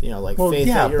life. You know, like Well, faith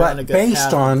yeah, that you're but on a good based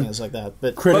path on and things like that.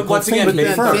 But Critical But once again, thinking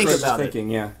then first. think critical about it. thinking,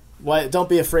 yeah. why? Don't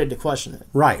be afraid to question it.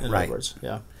 Right, in right. Other words,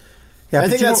 yeah. Yeah, I but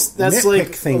think you that's don't nitpick like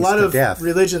a things lot to of death.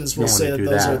 religions will You don't say wanna that do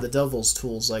those that. are the devil's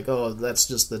tools. Like, oh, that's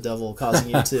just the devil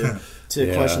causing you to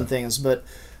Yeah. question things. But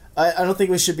I don't think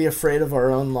we should be afraid of our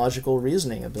own logical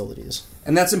reasoning abilities.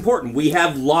 And that's important. We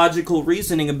have logical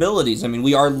reasoning abilities. I mean,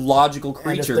 we are logical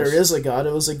creatures. And if there is a God,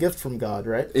 it was a gift from God,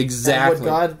 right? Exactly.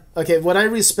 And would I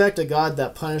respect a God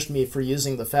that punished me for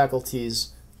using the faculties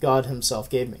God Himself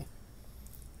gave me?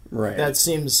 Right. That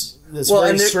seems this Well,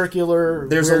 very and circular,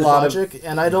 there's weird a lot of- logic,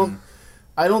 and I don't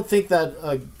think that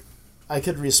I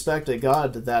could respect a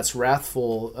God that's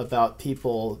wrathful about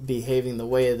people behaving the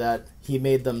way that He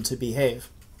made them to behave.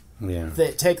 Yeah.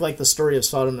 Take like the story of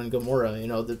Sodom and Gomorrah. You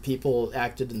know, the people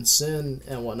acted in sin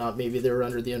and whatnot. Maybe they were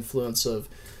under the influence of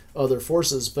other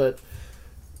forces, but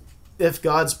if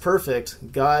God's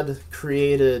perfect, God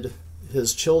created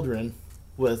His children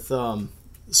with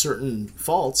certain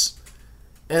faults,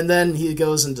 and then He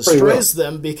goes and destroys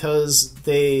them because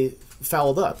they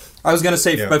fouled up. I was going to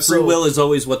say, Yeah. but free So- will is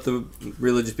always what the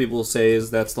religious people say is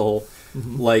that's the whole,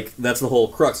 that's the whole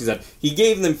crux. He said, He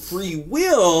gave them free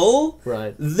will,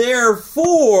 Right.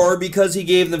 therefore, because He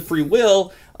gave them free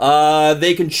will,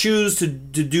 they can choose to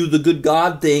do the good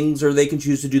God things, or they can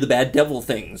choose to do the bad devil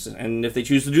things. And if they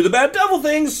choose to do the bad devil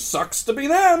things, sucks to be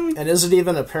them. And is it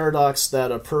even a paradox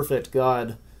that a perfect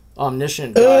God,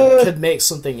 omniscient God, could make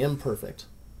something imperfect?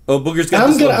 Oh, Booger's got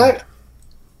this one.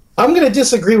 I'm going to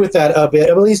disagree with that a bit.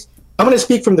 At least I'm going to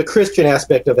speak from the Christian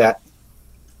aspect of that.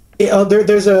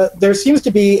 There seems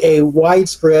to be a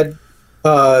widespread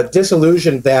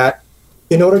disillusion that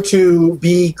in order to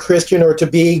be Christian or to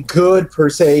be good per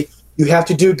se, you have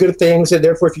to do good things, and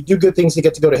therefore if you do good things, you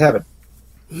get to go to heaven.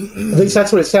 At least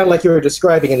that's what it sounded like you were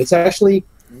describing, and it's actually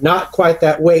not quite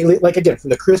that way. Like, again, from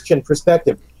the Christian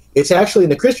perspective, it's actually in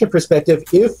the Christian perspective,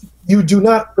 if you do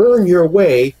not earn your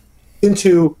way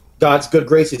into God's good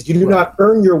graces, you do not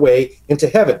earn your way into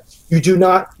heaven. You do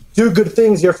not do good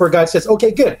things, therefore God says,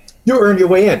 okay, good, you earned your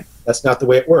way in. That's not the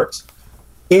way it works.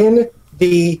 In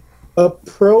the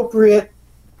appropriate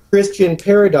Christian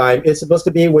paradigm, it's supposed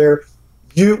to be where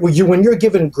when you're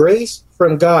given grace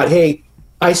from God, hey,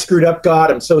 I screwed up, God,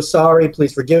 I'm so sorry,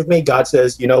 please forgive me. God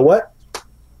says, you know what?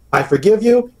 I forgive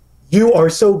you. You are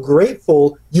so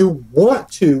grateful, you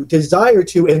want to, desire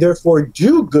to, and therefore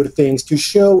do good things to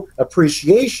show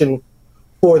appreciation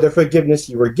for the forgiveness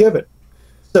you were given.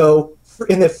 So,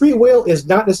 and the free will is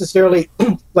not necessarily,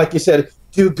 like you said,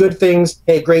 do good things,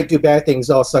 hey, great, do bad things,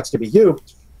 all sucks to be you.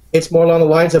 It's more along the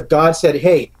lines of God said,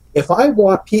 hey, If I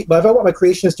want my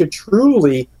creations to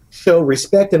truly show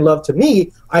respect and love to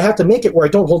me, I have to make it where I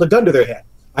don't hold a gun to their head.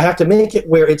 I have to make it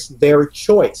where it's their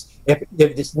choice.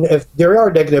 If there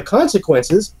are negative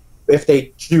consequences, if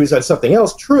they choose on something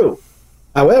else, true.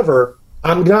 However,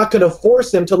 I'm not going to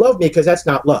force them to love me because that's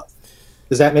not love.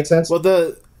 Does that make sense? Well,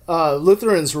 the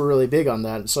Lutherans were really big on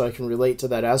that, so I can relate to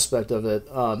that aspect of it.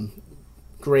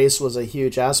 Grace was a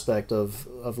huge aspect of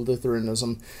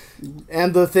Lutheranism.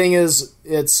 And the thing is,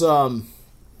 it's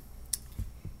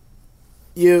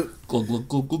you Glug, glug,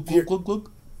 glug, glug, glug, glug, glug.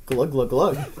 glug glug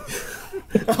glug.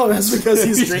 Oh, that's because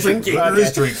he's drinking.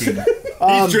 He's drinking.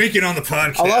 He's drinking on the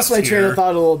podcast. I lost my train of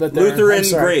thought a little bit there. Lutheran I'm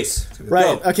sorry. grace.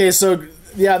 Right. Go. Okay. So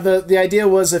yeah, the idea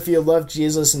was if you loved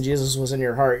Jesus and Jesus was in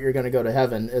your heart, you're going to go to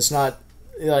heaven. It's not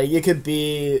like you could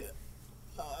be,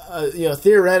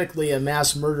 theoretically a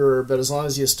mass murderer, but as long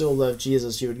as you still love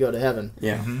Jesus, you would go to heaven.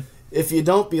 Yeah. Mm-hmm. If you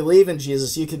don't believe in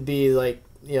Jesus, you could be like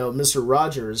Mr.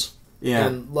 Rogers. Yeah.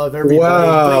 And love everybody,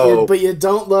 Wow. but you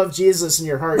don't love Jesus in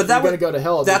your heart. But You're going to go to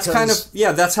hell. That's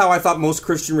that's how I thought most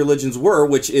Christian religions were,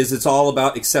 which is it's all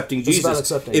about accepting Jesus. about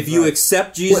accepting, if you right.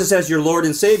 accept Jesus as your Lord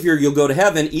and Savior, you'll go to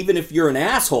heaven, even if you're an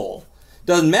asshole.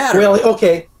 Doesn't matter. Well,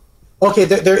 okay.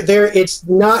 There. It's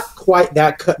not quite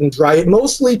that cut and dry.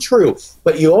 Mostly true,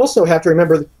 but you also have to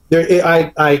remember.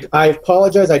 I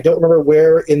apologize. I don't remember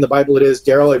where in the Bible it is,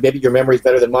 Daryl. Maybe your memory is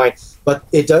better than mine, but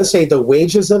it does say the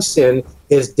wages of sin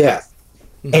is death.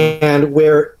 Mm-hmm. And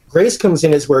where grace comes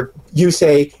in is where you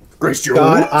say,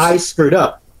 God, I screwed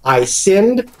up. I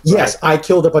sinned. Yes, I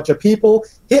killed a bunch of people.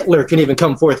 Hitler can even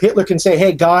come forth. Hitler can say,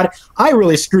 hey, God, I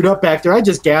really screwed up back there. I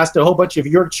just gassed a whole bunch of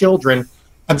your children.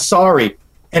 I'm sorry.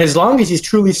 And as long as he's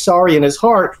truly sorry in his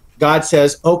heart, God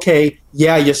says, okay,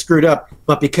 yeah, you screwed up.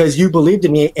 But because you believed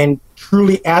in me and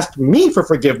truly asked me for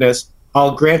forgiveness,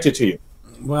 I'll grant it to you.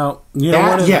 Well,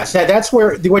 that's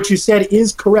where what you said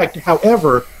is correct.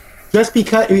 However, just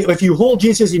because if you hold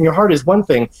Jesus in your heart is one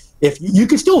thing, if you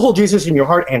can still hold Jesus in your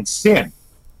heart and sin,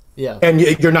 and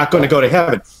you're not going to go to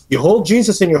heaven. You hold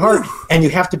Jesus in your heart, and you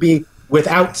have to be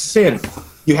without sin.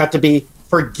 You have to be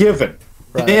forgiven.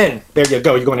 Right. Then there you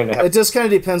go. You're going into heaven. It just kind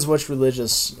of depends which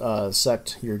religious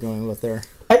sect you're going with there.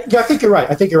 I think you're right.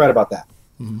 I think you're right about that.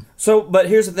 Mm-hmm. So, but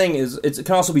here's the thing: it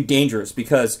can also be dangerous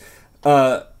because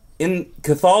in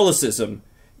Catholicism,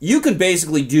 you can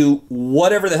basically do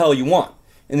whatever the hell you want.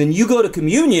 And then you go to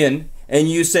communion and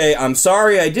you say, I'm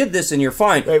sorry I did this, and you're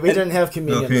fine. Right, we didn't have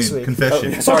communion this week.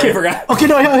 Confession. Sorry, I forgot. Okay,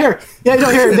 no, here. Yeah, no,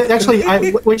 here.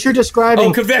 Actually, what you're describing...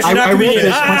 Oh, confession, not I read communion.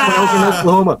 this once when I was in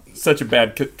Oklahoma. Such a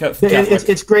bad Catholic.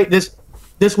 It's great.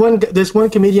 This one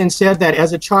comedian said that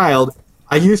as a child,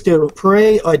 I used to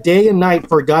pray a day and night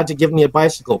for God to give me a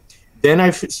bicycle. Then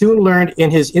I soon learned in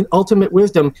his ultimate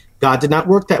wisdom, God did not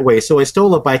work that way, so I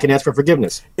stole a bike and asked for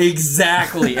forgiveness.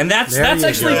 Exactly. And that's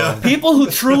actually, go. people who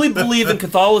truly believe in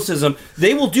Catholicism,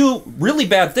 they will do really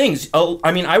bad things.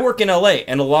 I mean, I work in LA,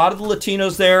 and a lot of the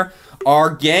Latinos there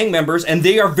are gang members, and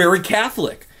they are very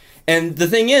Catholic. And the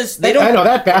thing is, they don't... I know,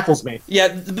 that baffles me. Yeah,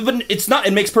 but it's not,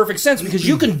 it makes perfect sense, because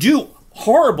you can do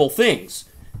horrible things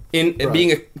in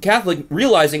being a Catholic,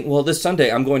 realizing, well, this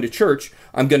Sunday I'm going to church,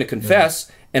 I'm going to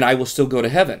confess, and I will still go to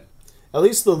heaven. At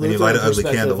least the you light Lutheran an ugly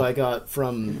perspective candle. I got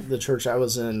from the church I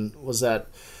was in was that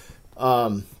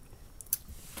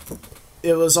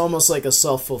it was almost like a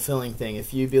self-fulfilling thing.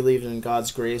 If you believed in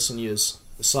God's grace and you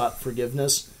sought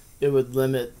forgiveness, it would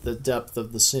limit the depth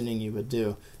of the sinning you would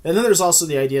do. And then there's also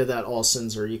the idea that all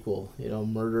sins are equal.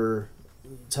 Murder,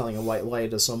 telling a white lie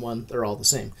to someone, they're all the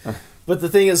same. But the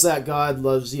thing is that God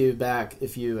loves you back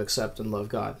if you accept and love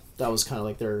God. That was kind of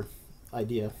like their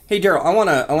idea. Hey, Daryl, I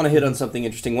want to hit on something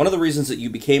interesting. One of the reasons that you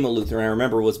became a Lutheran, I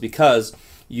remember, was because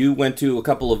you went to a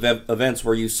couple of events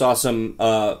where you saw some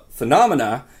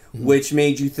phenomena which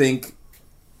made you think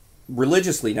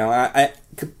religiously. Now,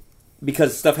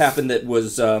 because stuff happened that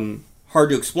was hard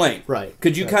to explain. Right.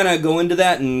 Could you kind of go into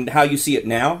that and how you see it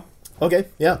now? Okay,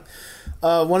 yeah.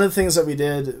 One of the things that we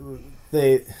did,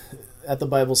 at the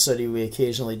Bible study, we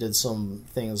occasionally did some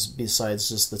things besides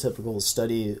just the typical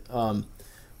study.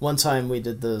 One time we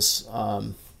did this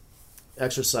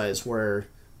exercise where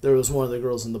there was one of the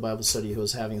girls in the Bible study who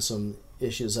was having some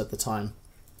issues at the time.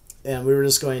 And we were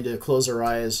just going to close our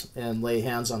eyes and lay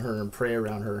hands on her and pray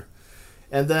around her.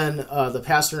 And then the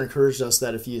pastor encouraged us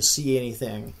that if you see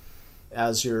anything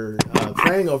as you're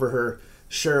praying over her,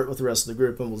 share it with the rest of the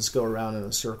group and we'll just go around in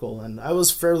a circle. And I was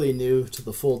fairly new to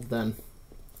the fold then.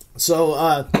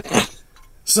 So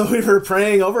we were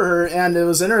praying over her, and it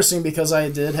was interesting because I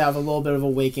did have a little bit of a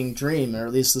waking dream, or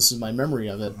at least this is my memory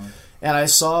of it. And I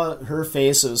saw her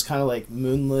face. It was kind of like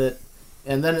moonlit,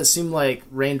 and then it seemed like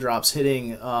raindrops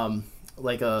hitting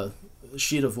like a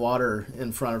sheet of water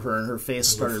in front of her, and her face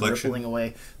started reflection. rippling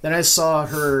away. Then I saw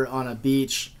her on a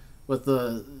beach with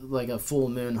a full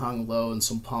moon hung low and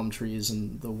some palm trees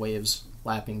and the waves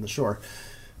lapping the shore.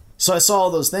 So I saw all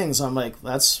those things. I'm like,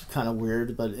 that's kind of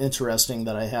weird, but interesting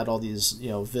that I had all these,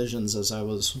 visions as I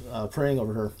was praying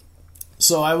over her.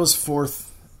 So I was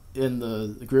fourth in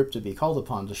the group to be called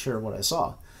upon to share what I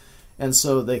saw. And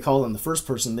so they called in the first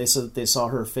person. They said that they saw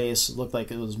her face. It looked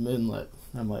like it was moonlit.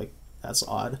 I'm like, that's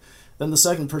odd. Then the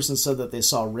second person said that they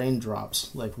saw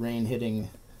raindrops, like rain hitting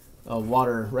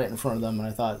water right in front of them. And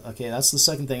I thought, okay, that's the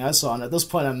second thing I saw. And at this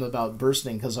point, I'm about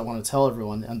bursting because I want to tell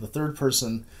everyone. And the third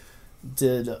person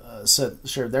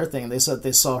shared their thing. They said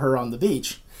they saw her on the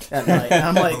beach at night. And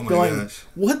I'm like gosh.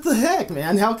 What the heck,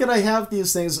 man? How could I have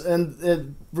these things? And it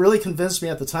really convinced me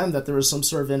at the time that there was some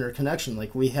sort of interconnection.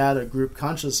 Like we had a group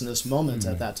consciousness moment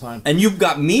at that time. And you've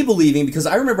got me believing, because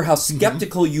I remember how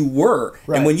skeptical you were.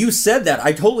 Right. And when you said that,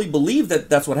 I totally believed that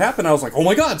that's what happened. I was like, oh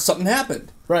my God, something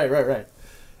happened. Right.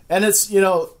 And it's,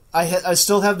 I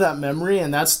still have that memory,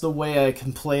 and that's the way I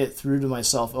can play it through to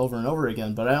myself over and over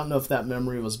again. But I don't know if that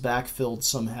memory was backfilled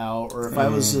somehow, or if I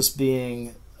was just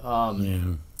being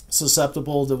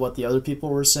susceptible to what the other people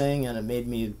were saying, and it made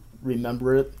me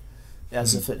remember it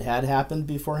as if it had happened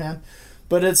beforehand.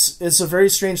 But it's a very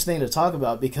strange thing to talk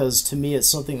about, because to me it's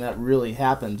something that really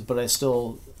happened, but I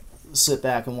still sit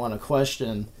back and want to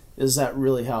question, is that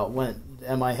really how it went?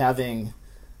 Am I having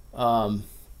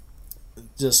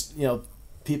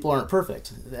people aren't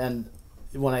perfect, and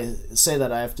when I say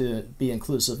that, I have to be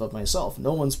inclusive of myself.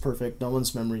 No one's perfect, no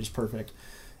one's memory is perfect,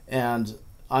 and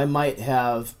I might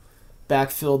have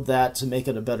backfilled that to make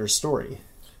it a better story.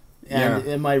 And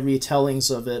in my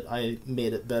retellings of it, I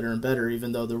made it better and better,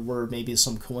 even though there were maybe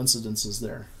some coincidences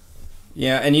there.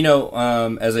 Yeah, and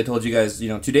as I told you guys,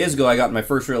 2 days ago I got in my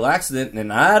first real accident,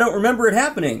 and I don't remember it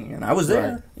happening, and I was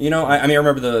there. Right. I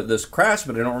remember this crash,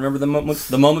 but I don't remember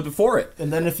the moment before it.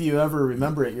 And then if you ever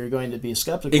remember it, you're going to be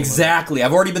skeptical. Exactly.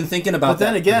 I've already been thinking about that.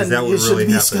 But then again, you should really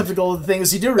be happened? skeptical of the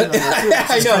things you do remember. Too,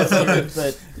 I know.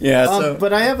 But, Yeah.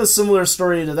 but I have a similar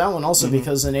story to that one also,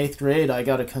 because in 8th grade I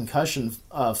got a concussion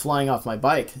flying off my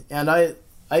bike, and I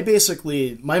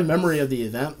basically, my memory of the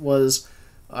event was,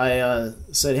 I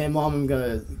said, hey Mom, I'm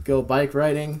going to go bike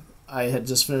riding. I had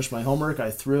just finished my homework.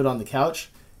 I threw it on the couch.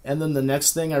 And then the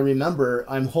next thing I remember,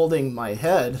 I'm holding my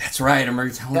head. That's right. I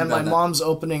remember telling you and about my that. mom's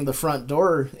opening the front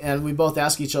door, and we both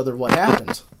ask each other what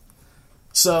happened.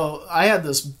 So I had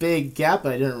this big gap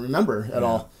I didn't remember at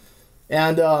all.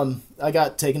 And I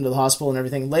got taken to the hospital and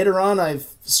everything. Later on, I've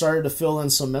started to fill in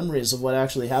some memories of what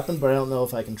actually happened, but I don't know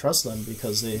if I can trust them,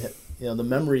 because the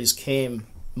memories came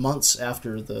months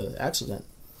after the accident.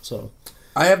 So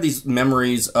I have these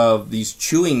memories of these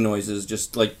chewing noises,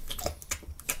 just like,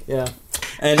 yeah.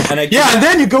 and I and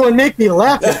then you go and make me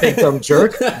laugh, you big dumb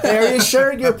jerk. Hey, are you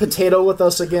sharing your potato with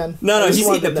us again? No, I just he's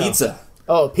wanted eating to a know. pizza.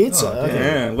 Oh, pizza. Okay.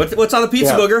 Yeah. What's on the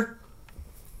pizza, Yeah. Booger?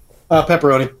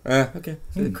 Pepperoni. Okay,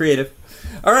 creative.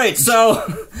 All right, so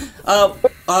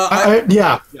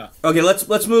Yeah. okay,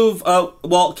 let's move.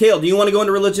 Well, Cale, do you want to go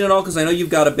into religion at all? Because I know you've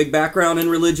got a big background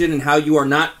in religion and how you are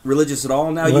not religious at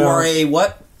all. Now you Well, are a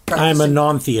what? I'm a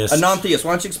non-theist. A non-theist.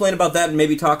 Why don't you explain about that and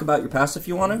maybe talk about your past if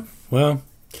you want to? Well,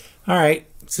 all right.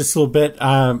 Just a little bit.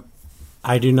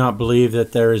 I do not believe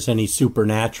that there is any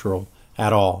supernatural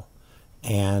at all.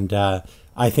 And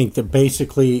I think that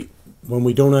basically when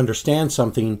we don't understand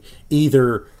something,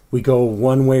 either we go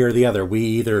one way or the other. We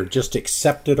either just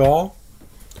accept it all,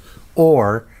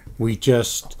 or we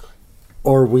think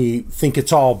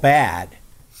it's all bad.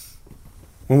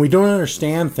 When we don't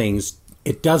understand things,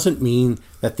 it doesn't mean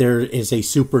that there is a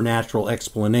supernatural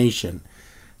explanation.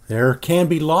 There can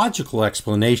be logical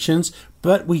explanations,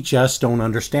 but we just don't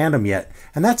understand them yet.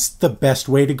 And that's the best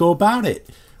way to go about it.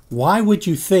 Why would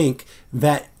you think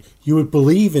that you would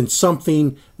believe in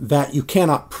something that you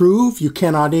cannot prove, you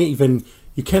cannot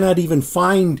even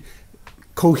find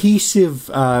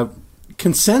cohesive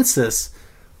consensus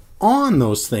on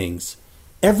those things?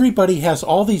 Everybody has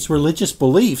all these religious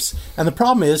beliefs, and the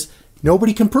problem is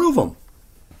nobody can prove them.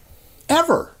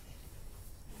 Ever.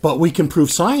 But we can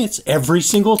prove science every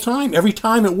single time. Every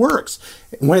time it works.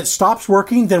 When it stops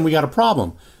working, then we got a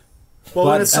problem. Well,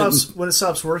 But- when it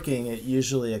stops working, it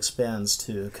usually expands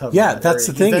to cover. Yeah, that that's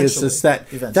area the thing eventually. is that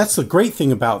Eventually. that's the great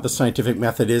thing about the scientific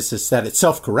method is that it's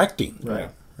self-correcting. right.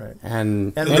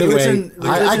 And And anyway, religion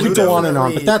I could go on and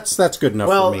on, but definitely- that's good enough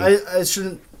Well, for me. I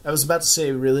shouldn't I was about to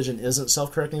say religion isn't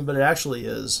self-correcting, but it actually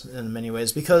is in many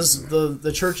ways, because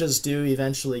the churches do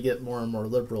eventually get more and more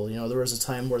liberal. You know, there was a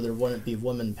time where there wouldn't be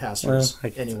women pastors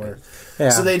anywhere.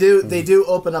 Yeah. So they do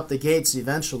open up the gates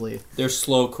eventually. They're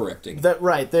slow correcting. That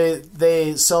right.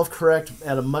 They self-correct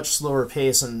at a much slower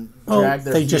pace and drag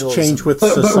their they heels. just change with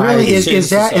But society. really, is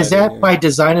that Society, yeah. by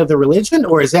design of the religion,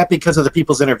 or is that because of the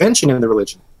people's intervention in the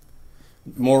religion?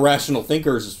 More rational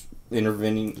thinkers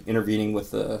intervening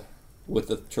with the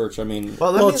church. I mean,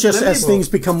 Well, it's just as things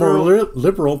become more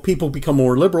liberal, people become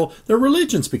more liberal, their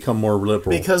religions become more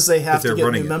liberal. because they have they're to get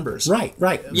running new it. members. Right.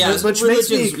 yeah, Which makes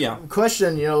me religions,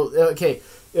 question, okay,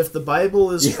 if the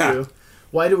Bible is Yeah. true,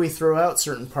 why do we throw out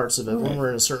certain parts of it when we're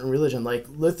in a certain religion? Like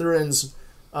Lutherans,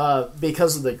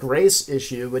 because of the grace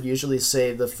issue, would usually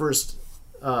say the First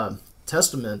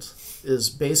Testament is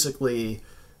basically,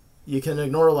 you can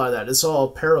ignore a lot of that. It's all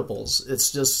parables.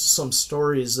 It's just some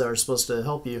stories that are supposed to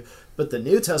help you. But the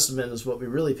New Testament is what we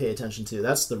really pay attention to.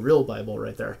 That's the real Bible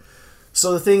right there.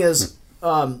 So the thing is,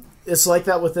 it's like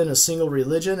that within a single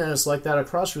religion, and it's like that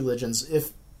across religions.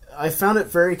 If I found it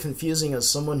very confusing as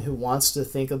someone who wants to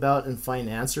think about and find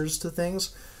answers to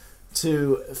things,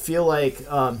 to feel like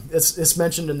it's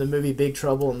mentioned in the movie Big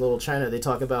Trouble in Little China. They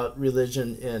talk about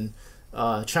religion in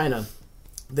China.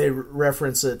 They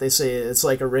reference it. They say it's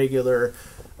like a regular.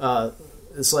 Gosh,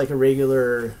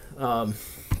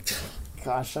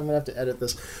 I'm gonna have to edit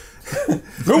this.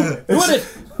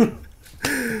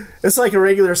 It's like a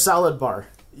regular salad bar.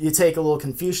 You take a little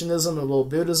Confucianism, a little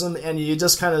Buddhism, and you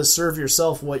just kind of serve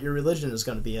yourself what your religion is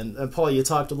going to be. And Paul, you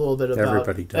talked a little bit about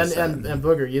Everybody does and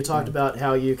Booger, you talked about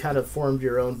how you kind of formed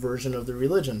your own version of the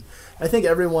religion. I think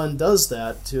everyone does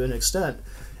that to an extent,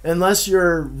 unless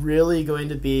you're really going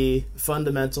to be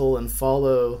fundamental and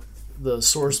follow the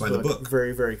source book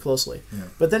very, very closely. Yeah.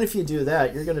 But then if you do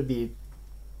that, you're going to be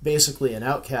basically an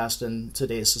outcast in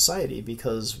today's society,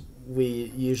 because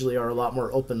we usually are a lot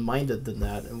more open-minded than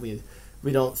that, and we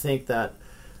don't think that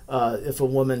if a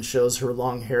woman shows her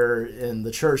long hair in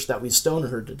the church that we stone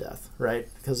her to death, right?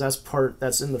 Because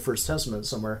that's in the First Testament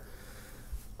somewhere.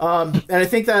 And I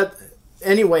think that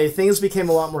anyway, things became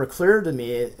a lot more clear to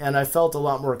me, and I felt a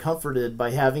lot more comforted by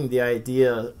having the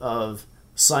idea of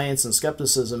science and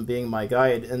skepticism being my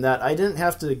guide, and that I didn't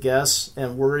have to guess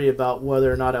and worry about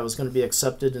whether or not I was going to be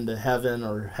accepted into heaven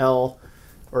or hell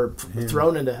or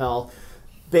thrown into hell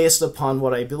based upon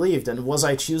what I believed, and was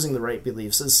I choosing the right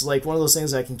beliefs. It's like one of those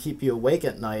things that can keep you awake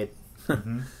at night,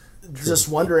 just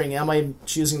wondering, am I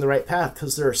choosing the right path?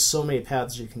 Because there are so many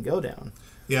paths you can go down.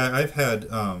 Yeah, I've had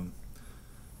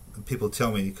people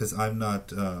tell me, because I'm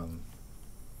not,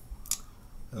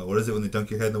 what is it when they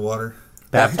dunk your head in the water?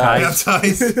 Baptized.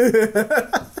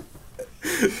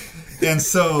 And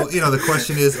so, the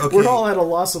question is, okay, We're all at a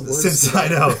loss of words. since I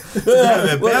know, I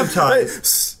haven't been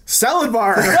baptized, Salad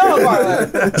bar! Salad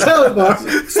bar.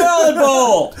 salad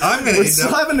bowl. I'm going We to still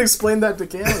end up haven't explained that to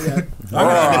Kayla yet. Or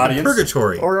our audience. in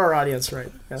purgatory. Or our audience,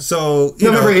 right. Yeah. So,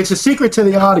 Remember, it's a secret to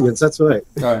the audience. That's right.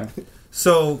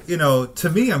 So, to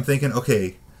me, I'm thinking,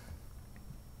 okay,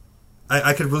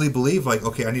 I could really believe, like,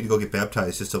 okay, I need to go get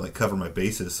baptized just to, like, cover my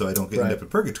bases so I don't end Right. up in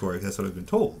purgatory. That's what I've been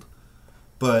told.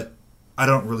 But I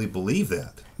don't really believe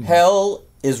that. Hell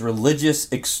is religious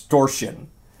extortion.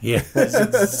 Yeah. That's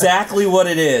exactly what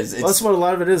it is. Well, that's what a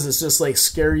lot of it is. It's just like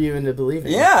scare you into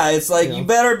believing. Yeah, it's like, you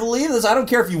better believe this. I don't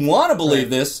care if you want to believe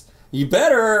this. You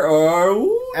better,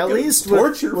 or At least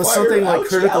torture, with fire, something like ouch,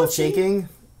 critical ouchie. thinking,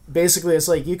 basically it's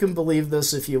like you can believe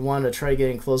this if you want to try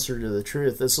getting closer to the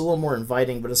truth. It's a little more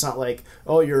inviting, but it's not like,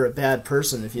 oh, you're a bad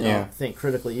person if you Yeah. don't think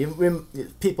critically.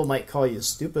 People might call you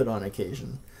stupid on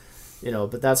occasion,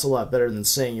 but that's a lot better than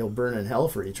saying you'll burn in hell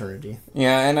for eternity.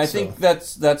 Yeah, and I think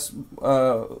that's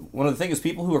one of the things.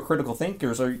 People who are critical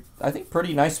thinkers are, I think,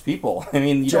 pretty nice people. I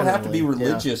mean, you don't have to be Generally, yeah.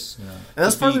 religious. And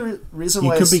that's part of the reason You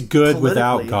why can it's be good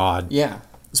without politically- God. Yeah.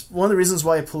 It's one of the reasons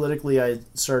why politically I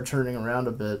started turning around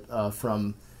a bit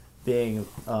from being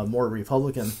more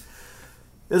Republican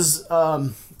is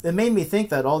it made me think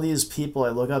that all these people I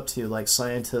look up to, like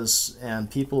scientists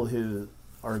and people who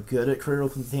are good at critical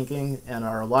thinking and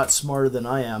are a lot smarter than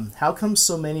I am, how come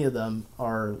so many of them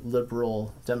are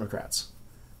liberal Democrats?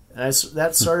 And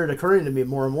that started occurring to me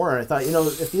more and more, and I thought,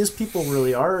 if these people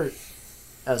really are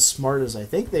as smart as I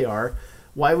think they are,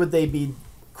 why would they be,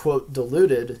 quote,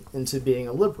 deluded into being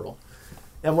a liberal?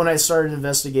 And when I started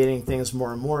investigating things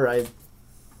more and more, I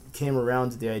came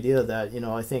around to the idea that,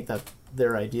 I think that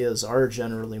their ideas are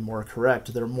generally more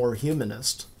correct. They're more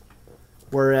humanist.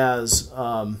 Whereas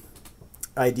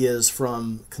ideas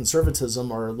from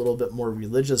conservatism are a little bit more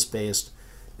religious-based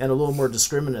and a little more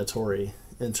discriminatory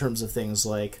in terms of things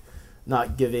like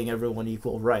not giving everyone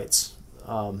equal rights.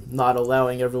 not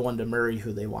allowing everyone to marry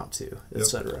who they want to,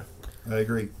 etc. I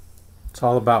agree. It's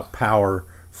all about power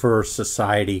for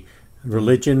society.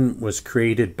 Religion was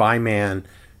created by man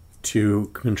to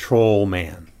control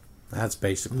man. That's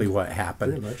basically what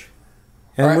happened. Pretty much.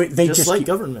 And All right. they Just just like keep-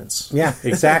 governments. Yeah,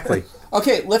 exactly.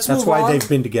 Okay, let's That's move why on. they've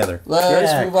been together.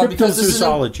 Let's move on because this isn't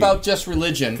Cryptozoology. about just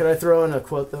religion. Could I throw in a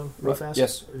quote, though, real fast?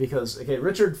 Yes. Because,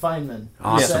 Richard Feynman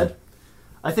Awesome. said,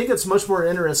 I think it's much more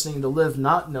interesting to live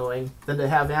not knowing than to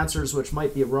have answers which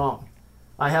might be wrong.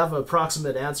 I have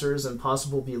approximate answers and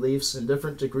possible beliefs and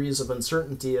different degrees of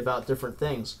uncertainty about different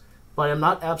things, but I'm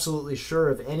not absolutely sure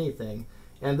of anything,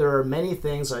 and there are many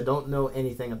things I don't know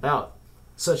anything about,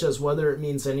 such as whether it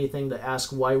means anything to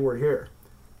ask why we're here.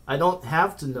 I don't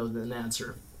have to know an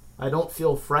answer. I don't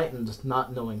feel frightened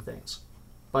not knowing things.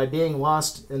 By being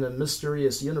lost in a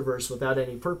mysterious universe without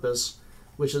any purpose,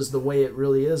 which is the way it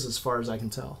really is as far as I can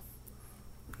tell.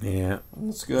 Yeah,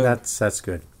 That's good. that's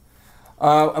good.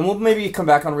 And we'll maybe come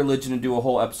back on religion and do a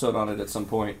whole episode on it at some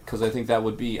point, because I think that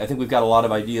would be... I think we've got a lot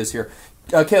of ideas here.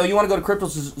 Kale, you want to go to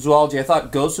cryptozoology? I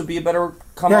thought ghosts would be a better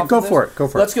come Yeah, off go of this. for it, go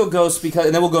for Let's it. go ghosts, and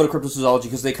then we'll go to cryptozoology,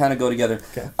 because they kind of go together.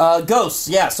 Okay. Ghosts,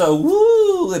 yeah, so,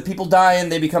 that people die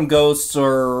and they become ghosts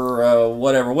or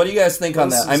whatever. What do you guys think on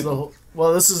that?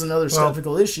 This is another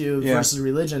skeptical issue yeah. versus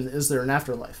religion. Is there an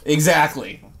afterlife?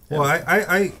 Exactly. Well,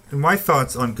 I my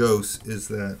thoughts on ghosts is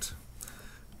that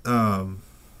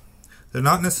they're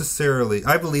not necessarily...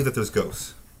 I believe that there's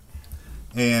ghosts.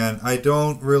 And I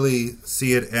don't really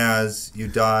see it as you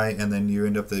die and then you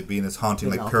end up being this haunting,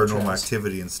 like paranormal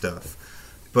activity and stuff.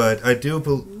 But I do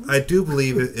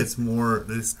believe it's more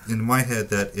in my head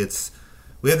that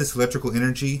we have this electrical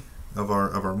energy of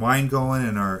our mind going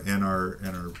and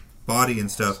our body and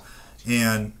stuff,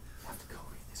 and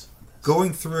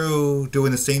going through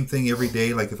doing the same thing every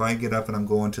day. Like if I get up and I'm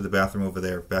going to the bathroom over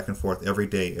there, back and forth every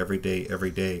day,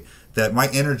 that my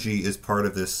energy is part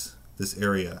of this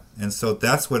area, and so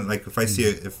that's when, like, if I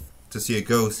see to see a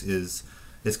ghost is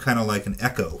kind of like an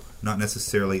echo, not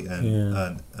necessarily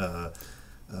a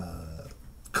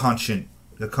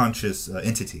conscious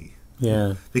entity.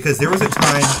 Yeah. Because there was a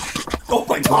time. Oh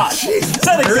my gosh! Is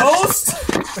that a ghost?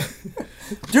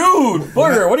 Dude,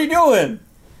 Booger, what are you doing?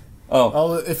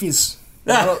 Oh, if he's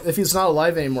not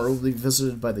alive anymore, we'll be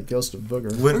visited by the ghost of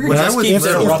Booger. When I was If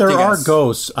little, there are us.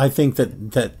 ghosts, I think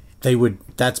that they would.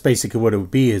 That's basically what it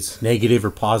would be: is negative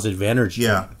or positive energy.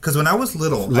 yeah, because when I was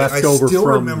little, left I over still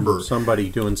from remember somebody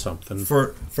doing something.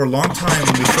 for a long time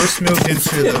when we first moved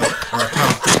into our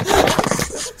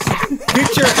house.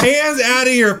 Get your hands out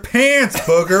of your pants,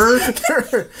 Booger!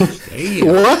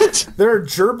 What? There are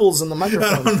gerbils in the I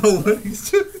microphone. don't know what he's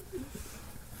doing.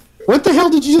 What the hell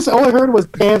did you just... All I heard was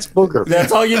pants booger.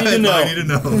 That's all you need to know. I need to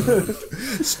know.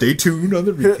 Stay tuned on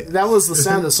the recap. That was the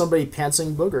sound of somebody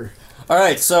pantsing Booger. All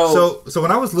right, so So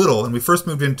when I was little and we first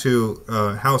moved into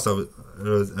a house, my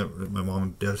mom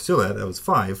and dad were still at. I was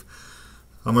 5.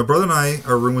 My brother and I,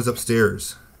 our room was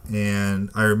upstairs, and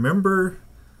I remember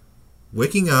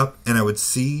waking up and I would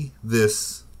see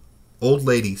this old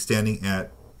lady standing at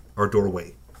our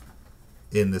doorway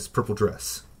in this purple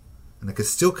dress, and I could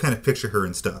still kind of picture her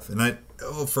and stuff. And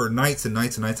for nights and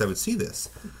nights and nights, I would see this.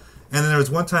 And then there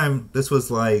was one time. This was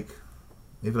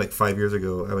maybe like 5 years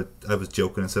ago, I was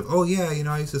joking and said, "Oh yeah,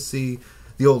 I used to see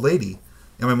the old lady,"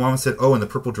 and my mom said, "Oh, in the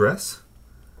purple dress."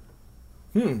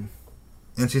 And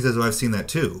she says, "Oh, I've seen that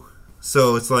too."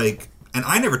 So it's like, and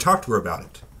I never talked to her about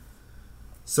it.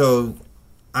 So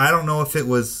I don't know if it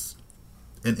was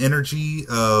an energy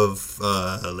of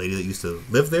a lady that used to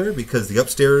live there, because the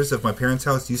upstairs of my parents'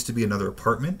 house used to be another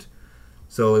apartment.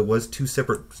 So it was 2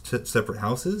 separate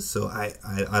houses. So I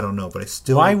don't know, but I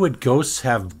still... Why would ghosts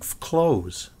have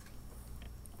clothes?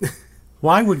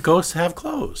 Why would ghosts have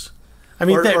clothes? I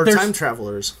mean, Or there's time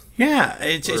travelers. yeah.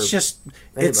 It's just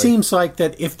anybody. it seems like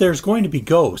that if there's going to be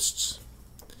ghosts,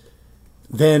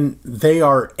 then they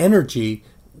are energy.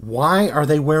 Why are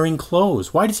they wearing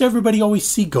clothes? Why does everybody always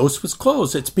see ghosts with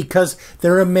clothes? It's because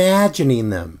they're imagining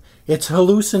them. It's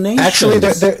hallucinations. Actually,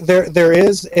 there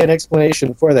is an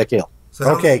explanation for that, Gale. So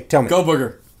how- Okay, tell me. go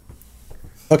Booger.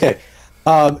 Okay.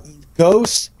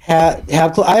 Ghosts have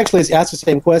clothes. I actually asked the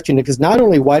same question, because not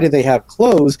only why do they have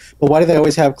clothes, but why do they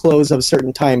always have clothes of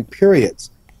certain time periods?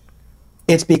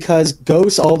 It's because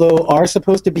ghosts, although are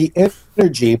supposed to be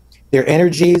energy, they're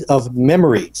energies of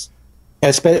memories,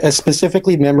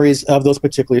 specifically memories of those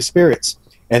particular spirits.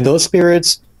 And those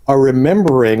spirits are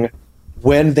remembering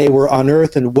when they were on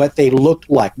Earth and what they looked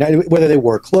like. Now, whether they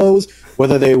wore clothes,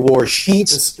 whether they wore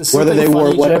sheets, Is whether they something wore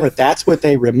funny, whatever, Joey? that's what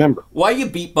they remember. Why you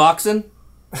beatboxing?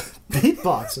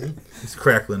 Beatboxing. It's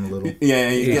crackling a little. Yeah,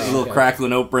 you get a little okay.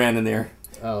 crackling oat brand in there.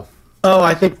 Oh. Oh,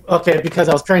 I think, okay, because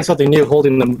I was trying something new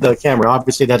holding the camera.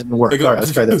 Obviously, that didn't work. All right,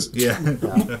 let's try this. Yeah.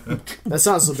 That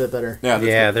sounds a bit better. Yeah,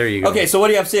 Yeah, there you go. Okay, so what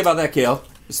do you have to say about that, Kale?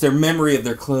 It's their memory of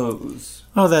their clothes.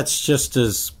 Oh, that's just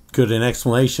as good an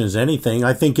explanation as anything.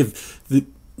 I think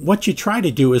what you try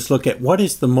to do is look at what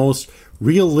is the most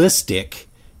realistic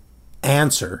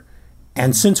answer.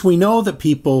 And since we know that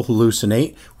people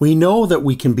hallucinate, we know that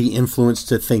we can be influenced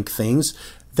to think things,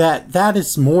 that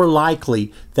is more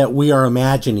likely that we are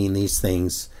imagining these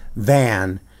things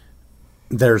than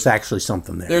there's actually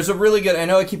something there. There's a really good... I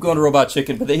know I keep going to Robot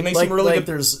Chicken, but he makes some really good...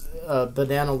 there's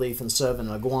Banana Leaf instead of an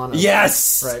iguana.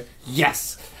 Yes! Right.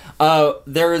 Yes!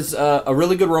 There's a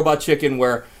really good Robot Chicken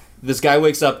where this guy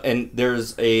wakes up and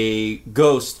there's a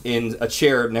ghost in a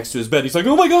chair next to his bed. He's like,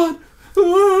 oh my god!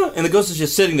 Ah! And the ghost is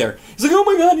just sitting there. He's like, oh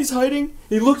my god, he's hiding.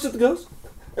 He looks at the ghost.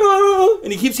 Ah!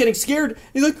 And he keeps getting scared.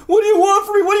 He's like, what do you want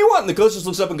from me? What do you want? And the ghost just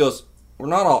looks up and goes, we're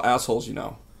not all assholes, you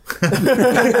know.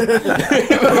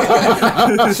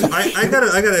 I got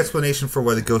an explanation for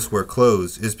why the ghosts wear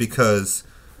clothes. Is because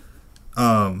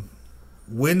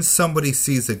when somebody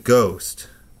sees a ghost,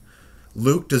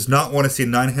 Luke does not want to see a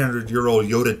 900-year-old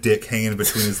Yoda dick hanging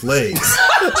between his legs.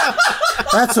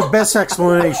 That's the best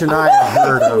explanation I have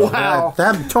heard of. Wow.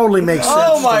 That totally makes sense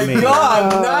Oh my to me.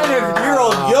 god,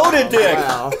 900-year-old Yoda dick!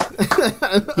 Wow.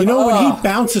 You know, when he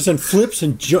bounces and flips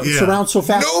and jumps Yeah. around so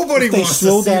fast, Nobody if they wants to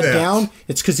slow see that that. down,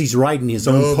 it's because he's riding his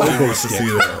own Nobody pogo wants to stick. see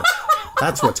that.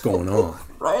 That's what's going on.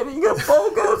 Right, you got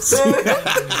Pogo stick.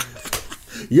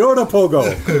 Yoda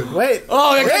pogo. Wait.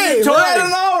 Oh, I Hey, got we're at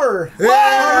an hour. All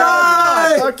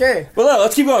right. Okay. Well,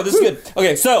 let's keep going. This is good.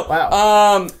 Okay, so,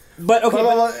 Wow. but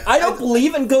I don't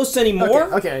believe in ghosts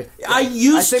anymore. Okay. I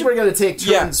think we're going to take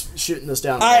turns shooting this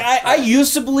down. I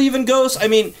used to believe in ghosts. I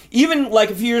mean, even like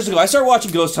a few years ago, I started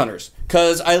watching Ghost Hunters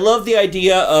because I love the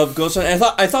idea of ghost hunters.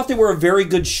 I thought they were a very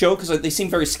good show because they seemed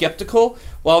very skeptical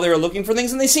while they were looking for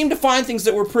things, and they seemed to find things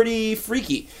that were pretty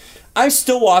freaky. I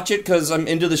still watch it because I'm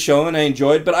into the show and I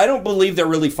enjoy it, but I don't believe they're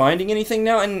really finding anything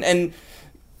now. And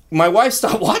my wife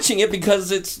stopped watching it because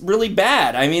it's really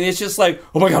bad. I mean, it's just like,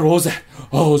 oh my god, what was that?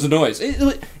 Oh, it was a noise.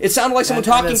 It sounded like someone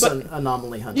talking, it's but an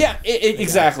anomaly hunting. yeah,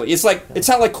 exactly. It's like it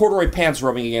sounded like corduroy pants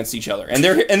rubbing against each other, and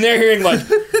they're hearing like.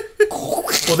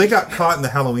 Well, they got caught in the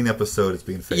Halloween episode as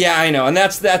being fake. Yeah, I know, and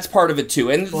that's part of it too.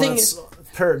 And the Well, thing it's is,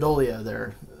 pareidolia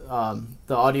there,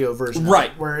 the audio version,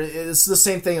 Right. Where it's the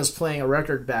same thing as playing a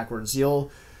record backwards.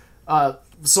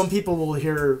 Some people will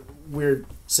hear weird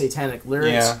satanic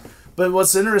lyrics, Yeah. but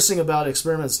what's interesting about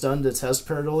experiments done to test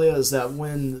pareidolia is that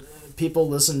when people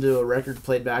listen to a record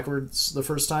played backwards the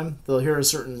first time, they'll hear a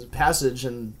certain passage,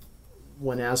 and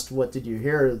when asked what did you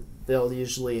hear, they'll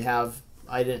usually have,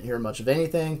 I didn't hear much of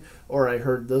anything, or I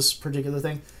heard this particular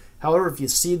thing. However, if you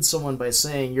seed someone by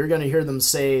saying, you're going to hear them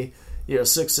say,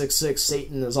 666,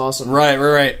 Satan is awesome.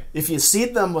 right. If you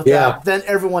seed them with that, then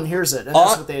everyone hears it. And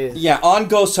that's what they... On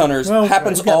Ghost Hunters,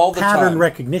 happens we've got all the pattern time.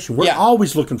 recognition. We're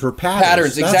always looking for patterns.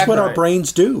 Patterns, That's exactly. what our Right.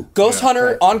 brains do.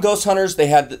 On Ghost Hunters,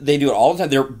 they do it all the time.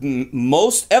 Their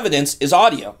most evidence is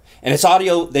audio, and it's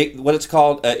audio. What it's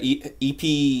called,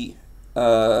 EP.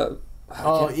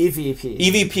 EVP.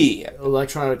 EVP.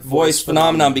 Electronic Voice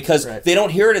phenomenon, because they don't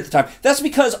hear it at the time. That's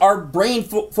because our brain,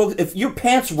 if your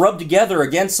pants rub together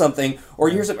against something,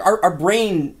 or our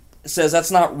brain says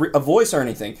that's not a voice or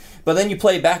anything. But then you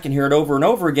play it back and hear it over and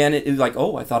over again. It's like,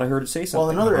 oh, I thought I heard it say something. Well,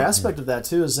 another aspect of that,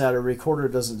 too, is that a recorder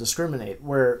doesn't discriminate.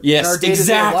 Where in our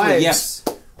day-to-day lives,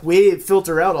 we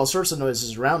filter out all sorts of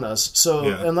noises around us. So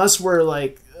unless we're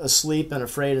like asleep and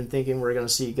afraid and thinking we're going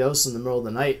to see ghosts in the middle of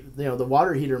the night, the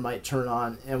water heater might turn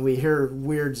on and we hear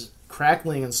weird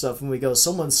crackling and stuff and we go,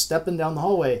 someone's stepping down the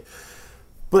hallway.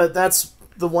 But that's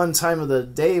the one time of the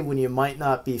day when you might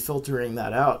not be filtering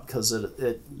that out because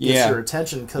it gets your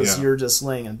attention because you're just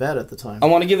laying in bed at the time. I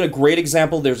want to give it a great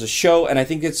example. There's a show, and I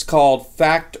think it's called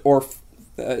Fact or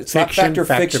it's not Fact or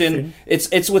Fiction.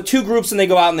 It's with two groups, and they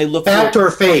go out and they look Fact or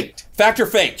Faked. Fact or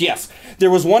Faked, yes. There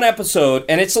was one episode,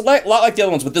 and it's a lot like the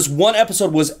other ones, but this one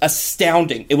episode was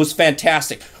astounding. It was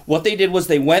fantastic. What they did was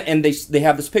they went and they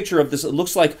have this picture of this. It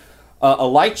looks like a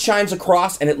light shines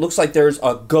across, and it looks like there's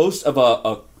a ghost of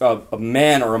a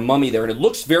man or a mummy there, and it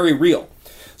looks very real.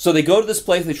 So they go to this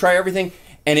place, they try everything,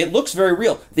 and it looks very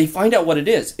real. They find out what it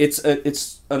is. It's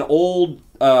an old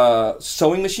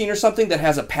sewing machine or something that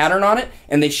has a pattern on it,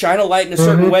 and they shine a light in a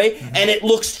certain way, and it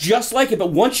looks just like it.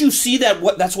 But once you see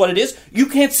that's what it is, you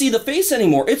can't see the face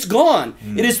anymore. It's gone.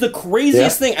 It is the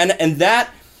craziest thing, and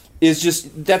that is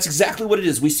that's exactly what it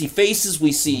is. We see faces, we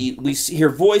hear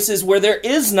voices where there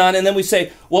is none, and then we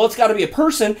say, well, it's got to be a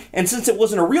person, and since it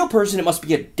wasn't a real person, it must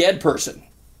be a dead person.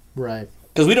 Right.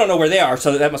 Because we don't know where they are,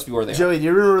 so that must be where they are. Joey, do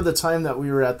you remember the time that we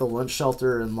were at the lunch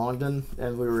shelter in Longdon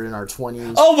and we were in our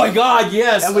 20s? Oh my God,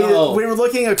 yes! And we were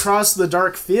looking across the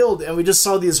dark field and we just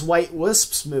saw these white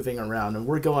wisps moving around and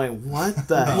we're going, what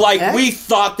the heck? We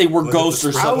thought they were ghosts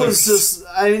or something.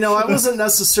 I wasn't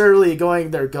necessarily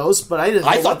going they're ghosts, but I didn't know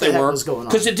I thought what the they heck were was going on.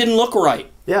 because it didn't look right.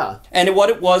 Yeah. And what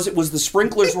it was the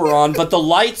sprinklers were on, but the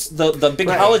lights, the big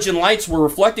halogen lights were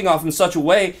reflecting off in such a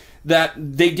way that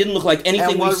they didn't look like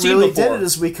anything we've seen really before. did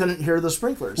is we couldn't hear the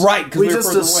sprinklers. Right, because we were just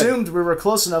further assumed we were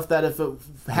close enough that if it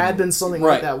had been something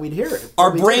like that, we'd hear it.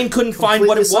 Our brain couldn't find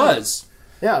what it was.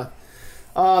 Yeah.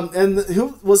 And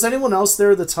who was anyone else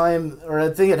there at the time, or I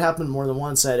think it happened more than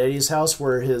once at Eddie's house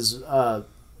where his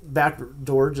back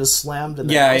door just slammed in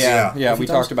the house. Yeah, we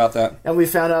talked about that. And we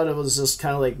found out it was just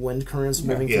kind of like wind currents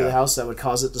moving through the house that would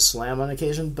cause it to slam on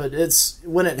occasion. But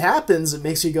when it happens, it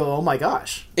makes you go, "Oh my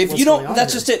gosh!" If you don't,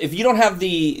 that's just it. If you don't have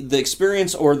the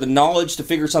experience or the knowledge to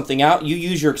figure something out, you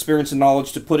use your experience and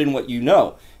knowledge to put in what you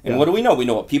know. And what do we know? We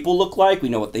know what people look like. We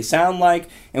know what they sound like,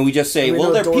 and we just say,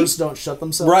 "Well, their doors don't shut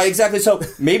themselves." Right, exactly. So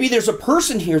maybe there's a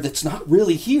person here that's not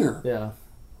really here. Yeah.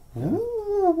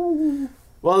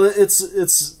 Well,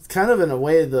 it's kind of in a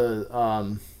way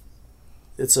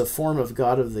it's a form of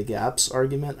God of the gaps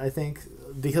argument, I think,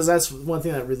 because that's one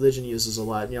thing that religion uses a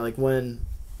lot. Like when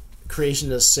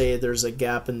creationists say there's a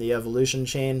gap in the evolution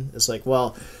chain, it's like,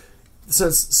 well,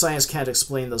 since science can't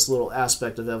explain this little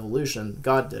aspect of evolution,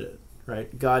 God did it,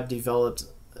 right? God developed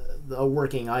a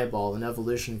working eyeball, and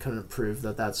evolution couldn't prove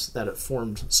that it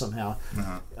formed somehow.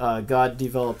 God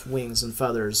developed wings and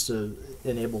feathers to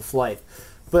enable flight,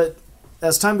 but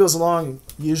as time goes along,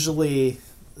 usually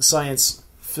science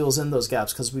fills in those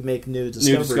gaps because we make new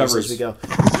discoveries as we go.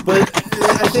 But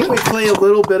I think we play a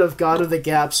little bit of God of the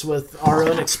gaps with our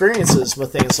own experiences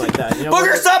with things like that.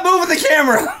 Booger, stop moving the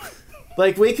camera!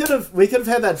 Like we could have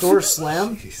had that door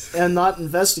slam and not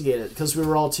investigate it because we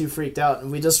were all too freaked out,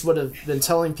 and we just would have been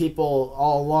telling people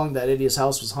all along that Eddie's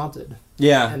house was haunted.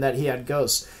 Yeah. And that he had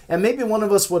ghosts. And maybe one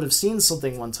of us would have seen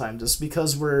something one time just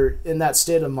because we're in that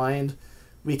state of mind.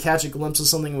 We catch a glimpse of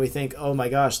something and we think, oh my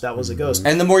gosh, that was a ghost.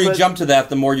 And the more you jump to that,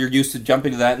 the more you're used to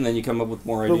jumping to that, and then you come up with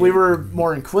more ideas. But we were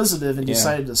more inquisitive and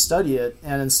decided to study it,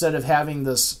 and instead of having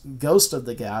this ghost of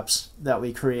the gaps that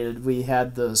we created, we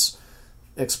had this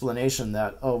explanation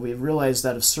that, we realized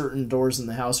that if certain doors in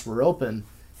the house were open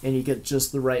and you get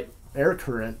just the right air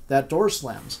current, that door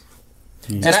slams.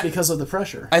 Just because of the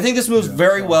pressure. I think this moves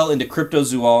very well into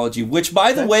cryptozoology, which,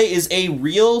 by the way, is a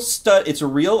real it's a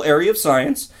real area of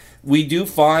science. We do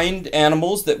find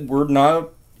animals that were not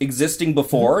existing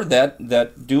before that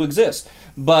do exist.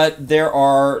 But there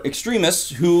are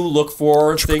extremists who look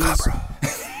for things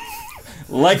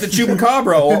like the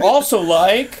chupacabra, or also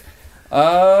like,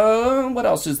 what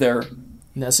else is there?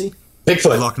 Nessie?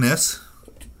 Bigfoot. Loch Ness.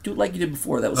 Do it like you did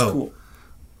before. That was cool.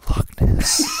 Loch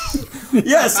Ness.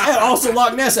 Yes, and also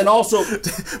Loch Ness, and also...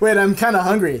 Wait, I'm kind of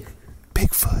hungry.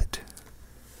 Bigfoot.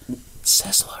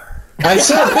 Sizzler. I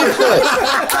said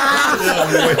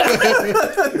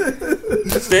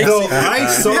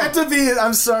Bigfoot. You have to be.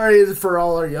 I'm sorry for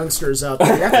all our youngsters out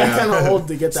there. You have to be kind of old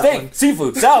to get that one.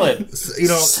 Seafood, salad.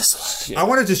 I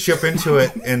want to just jump into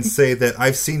it and say that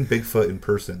I've seen Bigfoot in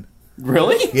person.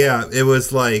 Really? Yeah, it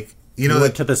was like... You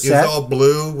went to the he set? was all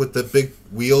blue with the big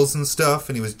wheels and stuff,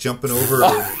 and he was jumping over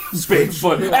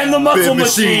Bigfoot and the muscle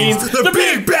machines, the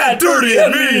big, bad, dirty,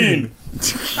 and mean.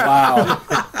 Wow.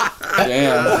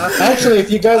 Damn. Actually,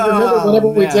 if you guys remember, whenever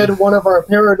we did one of our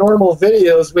paranormal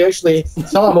videos, we actually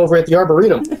saw him over at the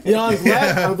Arboretum.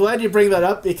 I'm glad you bring that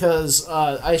up because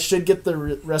I should get the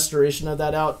restoration of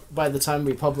that out by the time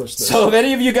we publish this. So if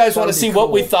any of you guys want to see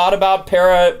what we thought about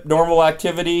paranormal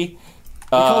activity...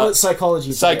 We call it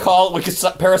psychology.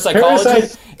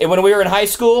 Parapsychology. And when we were in high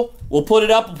school, we'll put it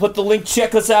up. We'll put the link.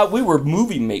 Check us out. We were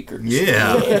movie makers.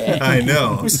 Yeah. I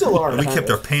know. We still are. We kept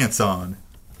our pants on.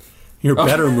 You're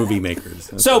better movie makers.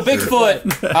 So Bigfoot,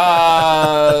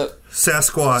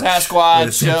 Sasquatch,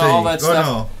 all that stuff.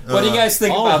 No. What do you guys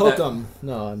think about that?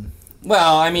 No.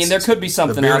 Well, I mean, there could be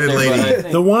something out there. bearded But I lady.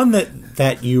 think The one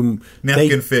that you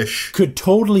Napkin fish. could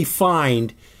totally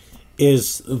find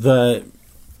is the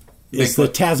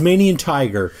Bigfoot. Tasmanian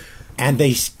tiger, and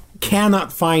they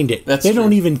cannot find it. That's they true.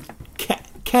 don't even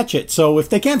catch it. So if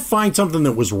they can't find something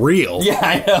that was real, Yeah,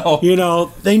 I know.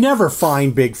 they never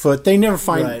find Bigfoot. They never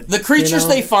find Right. The creatures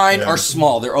they find are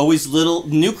small. They're always little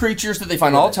new creatures that they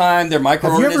find all the time. They're Have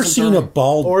microorganisms. you ever seen a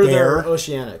bald Or bear? they're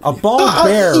oceanic. A bald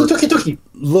bear Tuki.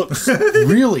 looks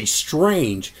really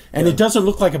strange, and it doesn't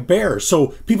look like a bear. So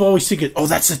people always think, "Oh,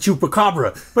 that's a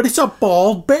chupacabra," but it's a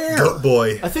bald bear. Goat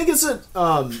boy. I think it's a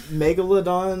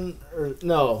megalodon or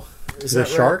no? Is Is it a that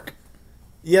right? shark?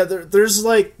 Yeah,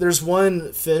 there's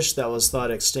one fish that was thought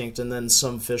extinct, and then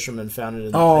some fishermen found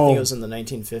it. I think it was in the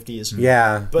 1950s.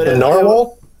 Yeah. But The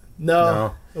narwhal?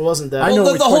 No, it wasn't that. I know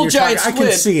Well, which the one whole you're giant talking- squid.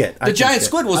 I can see it. I The can giant see it.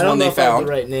 squid was I don't one know they if I have found.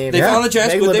 the right name. They Yeah. found the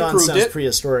giant squid. They Megalodon proved sounds it.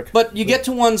 prehistoric. But you get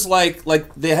to ones like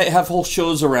they have whole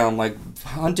shows around like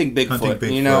hunting Bigfoot,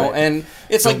 Hunting you know, Bigfoot. and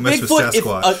it's Don't like mess with Bigfoot. If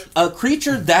Sasquatch. a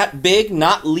creature that big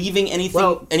not leaving anything,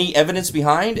 Well- any evidence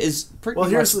behind is pretty Well,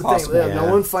 here's much the thing. possible. Yeah, no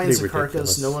Yeah, one finds a pretty carcass.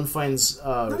 ridiculous. No one finds.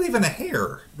 Not even a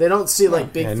hair. They don't see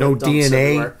like Bigfoot no dumps DNA.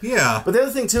 everywhere. Yeah. But the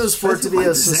other thing too is for it to be Why a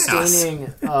does his ass?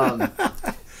 sustaining.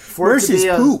 For Where's it to his be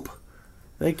a, poop?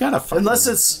 They gotta find Unless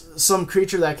him. it's some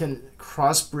creature that can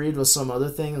crossbreed with some other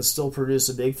thing and still produce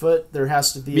a Bigfoot, there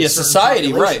has to be Be a certain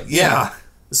society, population. right? Yeah.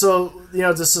 So,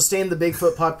 to sustain the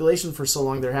Bigfoot population for so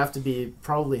long, there have to be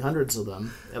probably hundreds of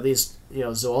them. At least,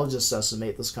 zoologists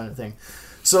estimate this kind of thing.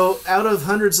 So, out of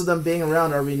hundreds of them being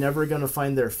around, are we never going to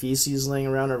find their feces laying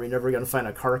around? Are we never going to find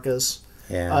a carcass?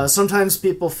 Yeah. Sometimes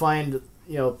people find,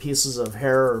 pieces of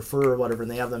hair or fur or whatever,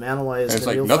 and they have them analyzed. And it's and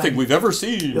like you'll nothing find- we've ever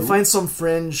seen. You'll find some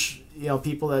fringe,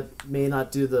 people that may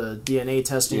not do the DNA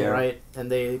testing Yeah. right, and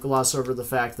they gloss over the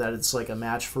fact that it's like a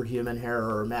match for human hair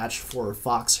or a match for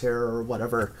fox hair or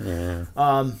whatever.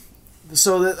 Yeah.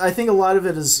 So I think a lot of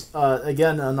it is,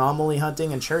 again, anomaly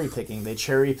hunting and cherry picking. They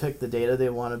cherry pick the data they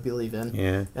want to believe in.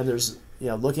 Yeah. And there's,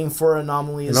 looking for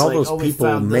anomalies. And all like, those we people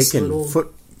found this making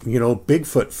little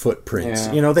Bigfoot footprints.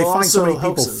 Yeah. They Well, find so also many people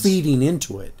hoaxes. feeding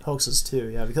into it. hoaxes too,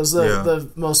 yeah, because the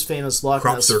most famous Loch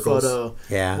Crop Ness circles. photo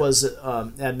Yeah. was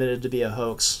admitted to be a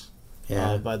hoax.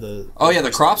 Yeah. By the Oh yeah,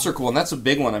 the crop circle one. That's a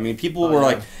big one. I mean, people were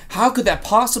like, "How could that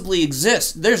possibly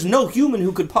exist? There's no human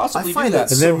who could possibly do find that."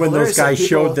 that And then when those hilarious that guys people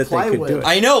showed that they could plywood. do it.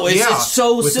 I know it's, Yeah. it's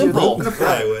so With simple. rope and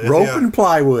plywood. Rope Yeah. and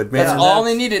plywood, man. That's all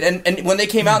they needed. And when they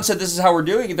came out and said, "This is how we're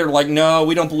doing it," they're like, "No,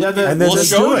 we don't believe Yeah, you. and then We'll they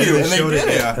show do it. you." They And they showed did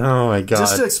it. yeah. Oh my god.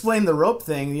 Just to explain the rope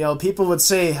thing, people would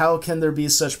say, "How can there be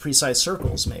such precise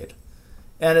circles made?"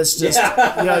 And it's just,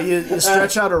 you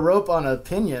stretch out a rope on a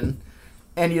pinion,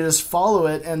 and you just follow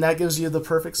it, and that gives you the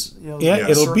perfect, Yeah,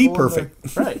 it'll be circle and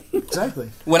perfect. right, exactly.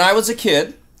 When I was a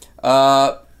kid,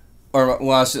 let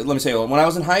me say, when I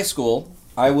was in high school,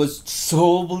 I was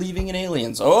so believing in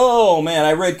aliens. Oh man,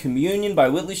 I read Communion by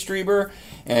Whitley Strieber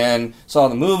and saw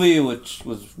the movie, which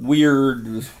was weird.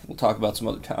 We'll talk about some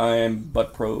other time,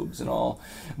 butt probes and all.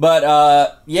 But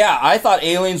I thought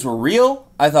aliens were real.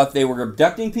 I thought they were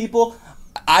abducting people.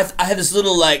 I had this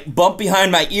little bump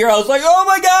behind my ear. I was like, "Oh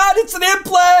my god, it's an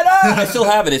implant!" I still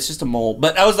have it. It's just a mole.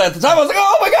 But at the time, I was like,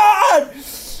 "Oh my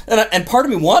god!" And part of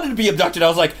me wanted to be abducted. I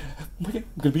was like, "Oh my god,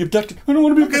 I'm gonna be abducted. I don't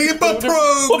want to be gonna get butt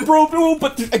Butt probed. Oh,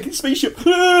 but I get spaceship.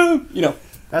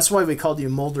 That's why we called you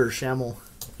Mulder Shamel.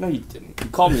 No, you didn't. You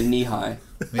called me knee high.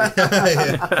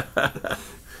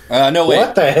 No wait,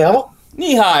 What the hell?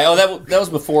 knee high. Oh, that was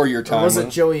before your time. Or was it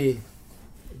Joey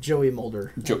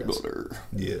Mulder? I Joe guess. Builder.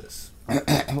 Yes.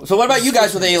 So what about you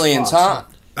guys with aliens, huh?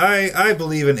 I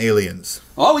believe in aliens.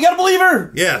 Oh, we got a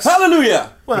believer. Yes.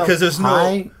 Hallelujah. Well, Because there's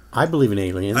no. I believe in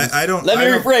aliens. I don't. Let me I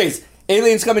don't- rephrase.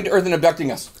 Aliens coming to Earth and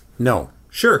abducting us. no.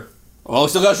 Sure. Oh,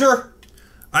 still got sure.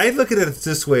 I look at it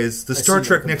this way: is the Star see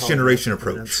Trek no Next compelling Generation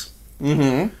evidence.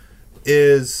 approach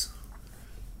is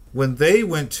when they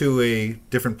went to a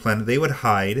different planet, they would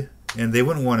hide and they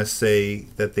wouldn't want to say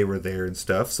that they were there and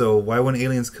stuff. So why wouldn't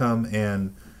aliens come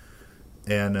and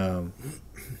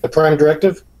The Prime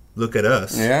Directive? look at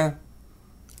us? Yeah.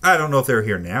 I don't know if they're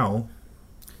here now.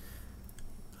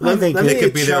 I think let They me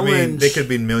could be there. I mean, challenge- they could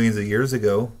be millions of years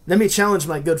ago. Let me challenge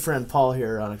my good friend Paul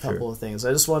here on a couple of things.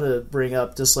 I just want to bring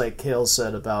up, just like Kale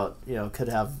said about, could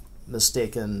have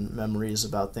mistaken memories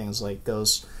about things like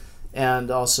ghosts.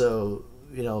 And also,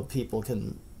 people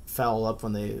can foul up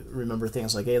when they remember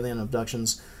things like alien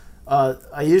abductions.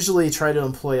 I usually try to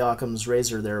employ Occam's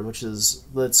razor there, which is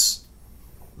let's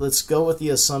go with the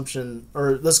assumption,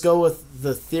 or let's go with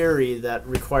the theory that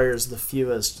requires the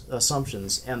fewest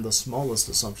assumptions and the smallest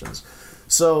assumptions.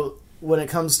 So when it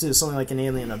comes to something like an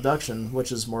alien abduction,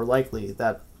 which is more likely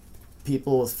that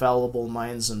people with fallible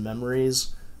minds and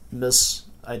memories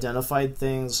misidentified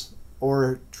things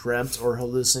or dreamt or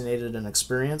hallucinated an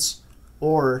experience,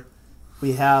 or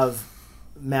we have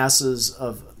masses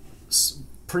of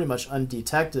pretty much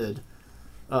undetected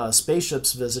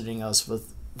spaceships visiting us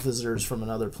with visitors from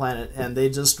another planet, and they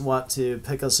just want to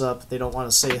pick us up. They don't want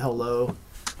to say hello.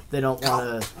 They don't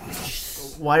want to.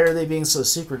 Why are they being so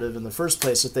secretive in the first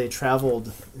place if they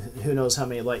traveled who knows how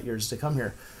many light years to come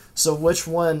here? So which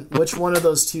one of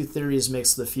those two theories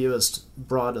makes the fewest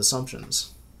broad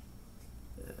assumptions?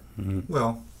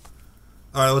 Well,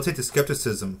 all right. We'll take the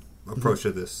skepticism approach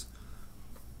to this.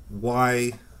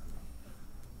 Why?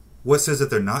 What says that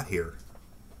they're not here?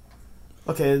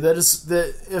 Okay, that is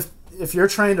the if you're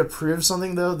trying to prove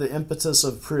something, though, the impetus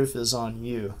of proof is on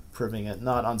you proving it,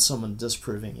 not on someone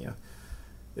disproving you.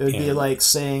 It would be like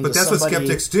saying, but that's what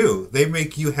skeptics do. They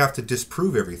make you have to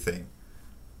disprove everything.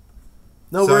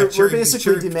 No, So we're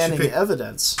basically demanding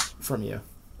evidence from you.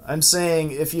 I'm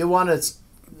saying if you want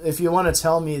to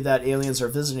tell me that aliens are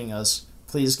visiting us,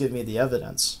 please give me the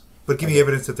evidence. But give me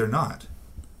evidence that they're not.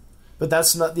 But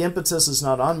that's not the impetus is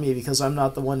not on me because I'm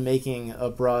not the one making a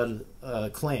broad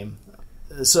claim.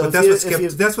 So But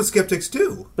that's what skeptics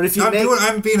do. But if you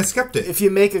I'm being a skeptic. If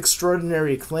you make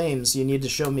extraordinary claims, you need to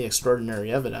show me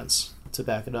extraordinary evidence to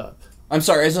back it up. I'm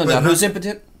sorry, isn't that who's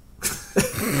impotent?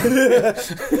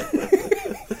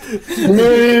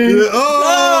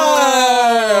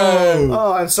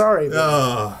 Oh, I'm sorry.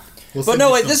 But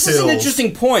no, wait, this is an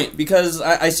interesting point because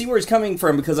I see where he's coming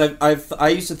from because I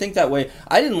used to think that way.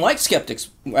 I didn't like skeptics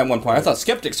at one point. I thought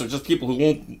skeptics are just people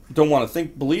who don't want to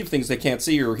believe things they can't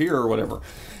see or hear or whatever.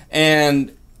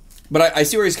 But I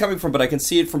see where he's coming from, but I can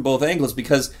see it from both angles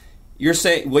because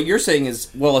what you're saying is,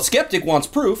 well, a skeptic wants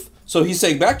proof, so he's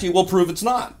saying back to you, well, prove it's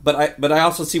not. But I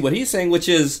also see what he's saying, which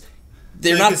is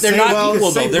they're not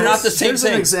equal though. They're not the same Here's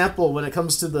thing. an example when it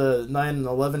comes to the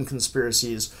 9/11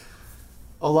 conspiracies.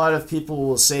 A lot of people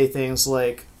will say things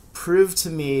like, prove to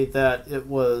me that it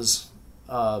was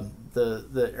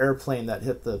the airplane that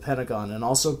hit the Pentagon, and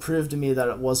also prove to me that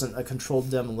it wasn't a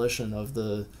controlled demolition of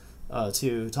the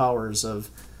 2 towers of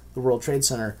the World Trade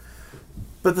Center.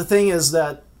 But the thing is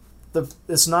that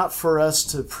it's not for us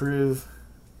to prove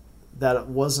that it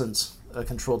wasn't a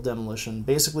controlled demolition.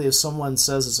 Basically, if someone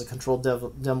says it's a controlled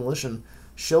demolition,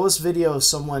 show us video of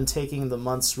someone taking the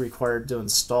months required to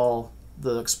install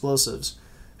the explosives.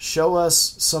 Show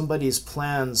us somebody's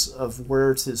plans of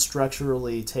where to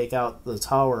structurally take out the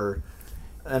tower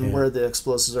and where the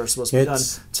explosives are supposed to be done.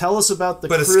 Tell us about the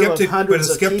crew of hundreds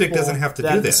of people doesn't have to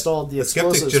that do that. installed the A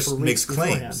skeptic explosives just for makes weeks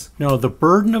claims. beforehand. No, the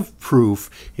burden of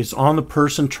proof is on the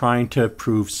person trying to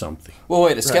prove something. Well,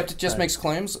 wait, a skeptic just makes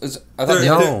claims?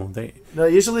 No,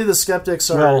 usually the skeptics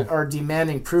are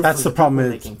demanding proof. That's the problem.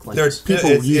 Making claims.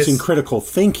 People using critical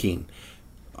thinking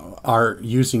are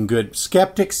using good.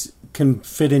 Skeptics can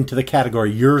fit into the category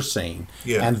you're saying.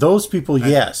 Yeah. And those people,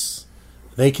 yes,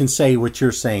 they can say what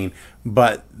you're saying,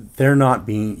 but they're not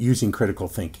using critical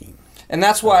thinking. And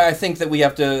that's why I think that we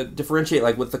have to differentiate,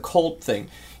 like with the cult thing.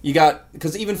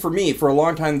 Because even for me, for a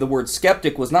long time, the word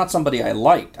skeptic was not somebody I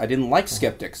liked. I didn't like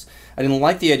skeptics. I didn't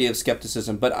like the idea of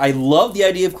skepticism, but I love the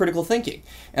idea of critical thinking.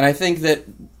 And I think that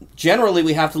generally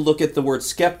we have to look at the word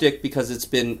skeptic because it's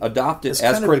been adopted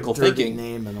as critical thinking.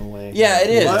 Name in a way. Yeah, it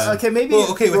is.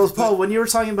 Well, Paul, when you were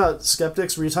talking about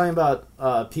skeptics, were you talking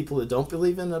about people who don't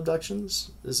believe in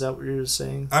abductions? Is that what you're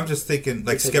saying? I'm just thinking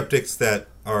like skeptics that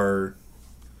are.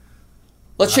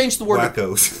 Let's change the word.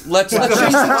 Wackos. Let's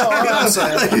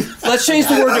change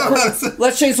the word.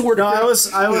 Let's change the word. No, I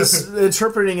was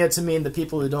interpreting it to mean the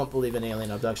people who don't believe in alien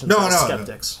abductions are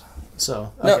skeptics.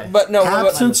 So, okay.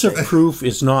 Absence of proof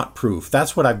is not proof.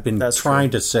 That's what I've been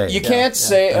trying to say. You can't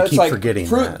say I it's keep like forgetting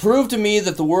that. Prove to me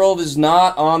that the world is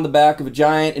not on the back of a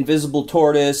giant invisible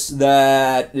tortoise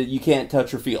that you can't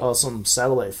touch or feel. Well, some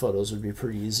satellite photos would be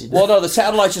pretty easy. Well, no, the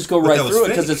satellites just go right through it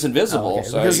because it's invisible. Okay.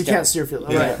 So because you can't see or feel.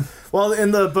 Yeah. Right. Well, in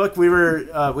the book we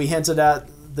hinted at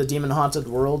the demon haunted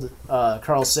world.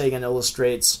 Carl Sagan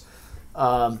illustrates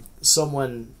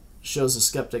someone shows a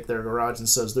skeptic their garage and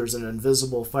says, there's an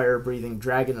invisible fire-breathing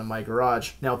dragon in my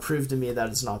garage. Now prove to me that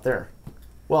it's not there.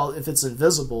 Well, if it's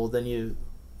invisible, then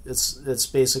it's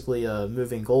basically a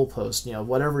moving goalpost. You know,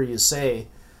 whatever you say,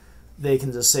 they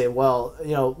can just say, well,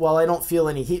 I don't feel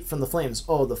any heat from the flames.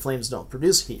 Oh, the flames don't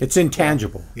produce heat. It's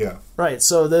intangible. Yeah. Right.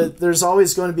 So there's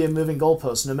always going to be a moving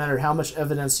goalpost, no matter how much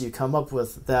evidence you come up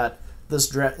with that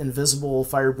this invisible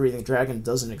fire-breathing dragon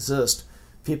doesn't exist.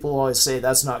 People always say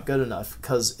that's not good enough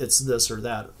because it's this or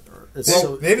that.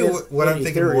 What I'm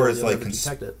thinking more is like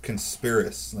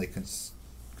conspiracy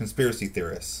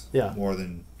theorists. Yeah. More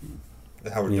than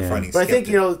how we're defining. But skeptic.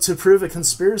 I think to prove a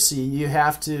conspiracy, you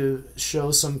have to show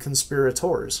some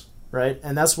conspirators, right?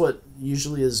 And that's what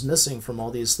usually is missing from all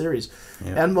these theories.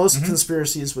 Yeah. And most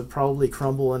conspiracies would probably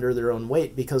crumble under their own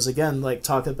weight because, again, like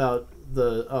talk about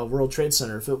the World Trade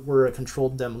Center. If it were a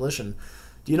controlled demolition.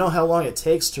 Do you know how long it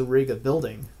takes to rig a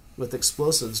building with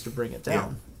explosives to bring it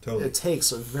down? Yeah, totally. It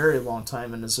takes a very long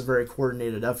time, and it's a very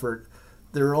coordinated effort.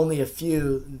 There are only a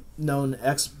few known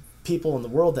people in the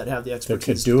world that have the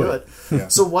expertise to do it. Yeah.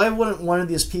 So why wouldn't one of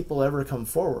these people ever come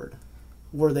forward?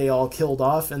 Were they all killed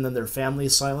off and then their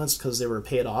families silenced because they were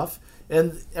paid off?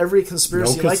 And every No,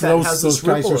 conspiracy like because that has those this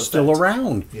guys ripple are still effect.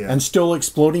 around Yeah. and still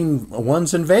exploding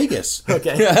ones in Vegas.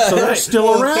 Okay. So they're still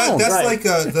Well, around. that's Right. like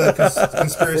the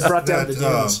conspiracy They brought down that the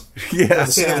demons. yeah,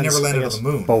 say that we never Sands, landed I on guess. the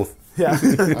moon. both. Yeah.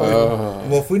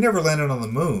 Well, if we never landed on the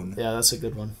moon, Yeah, that's a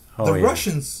good one. Oh, the yeah.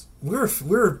 Russians,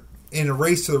 we're in a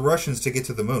race to the Russians to get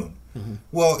to the moon. Mm-hmm.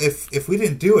 Well, if we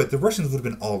didn't do it, the Russians would have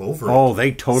been all over it. Oh,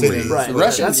 they totally. Say Right. The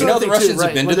Russians, That's you know, another the thing, too, Russians right.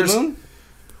 have been When to the there's- moon.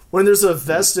 When there's a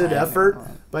vested effort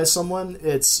by someone,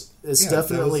 it's Yeah, that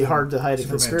definitely was, hard to hide a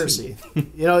Superman conspiracy.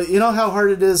 You know how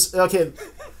hard it is. Okay,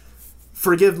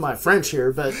 forgive my French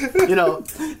here, but you know,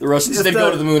 The Russians If did the-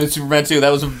 go to the moon in Superman 2.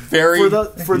 That was a very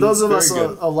for those of very us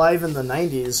good. alive in the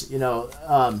 '90s, you know,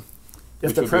 if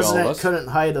Which the would be all of president us. couldn't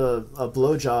hide a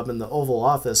blowjob in the Oval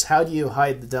Office, how do you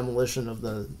hide the demolition of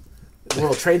the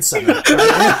World Trade Center? Right?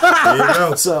 There you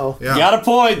go. So Yeah. Got a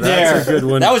point there. That's a good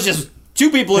one. That was just two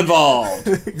people involved.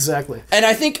 exactly. And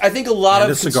I think a lot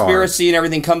And of a cigar. conspiracy and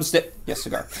everything comes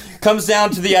down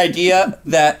to the idea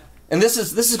that, and this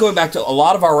is going back to a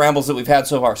lot of our rambles that we've had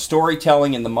so far,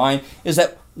 storytelling in the mind, is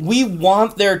that we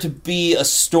want there to be a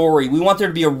story. We want there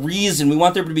to be a reason. We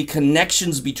want there to be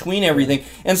connections between everything.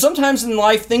 And sometimes in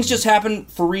life, things just happen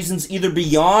for reasons either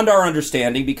beyond our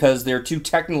understanding because they're too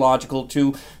technological,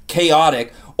 too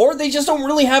chaotic, or they just don't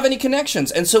really have any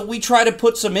connections. And so we try to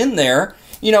put some in there.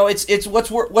 You know, it's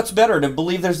what's better to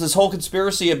believe there's this whole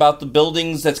conspiracy about the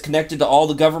buildings that's connected to all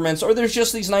the governments, or there's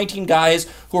just these 19 guys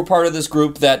who are part of this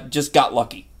group that just got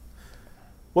lucky.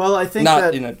 Well, I think Not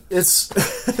that in a- it's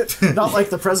not like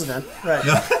the president, right?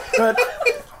 But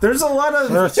there's a lot of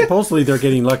Well, supposedly they're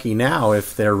getting lucky now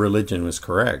if their religion was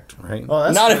correct, right? well,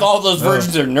 that's Not true. if all those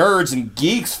virgins are nerds and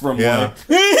geeks from Yeah. like,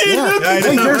 Yeah. I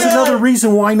Hey, know. there's another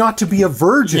reason why not to be a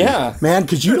virgin, Yeah. man,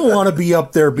 because you don't want to be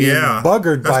up there being Yeah.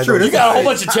 buggered That's by true. those. you got a whole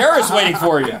bunch of terrorists waiting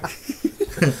for you.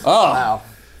 Oh, Wow.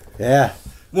 Yeah.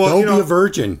 Well, don't you know, be a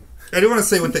virgin. I do want to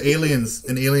say with the aliens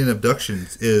and alien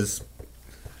abductions is,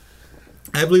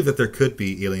 I believe that there could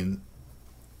be alien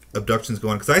abductions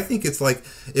going on because I think it's like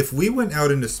if we went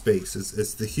out into space,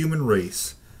 it's the human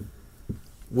race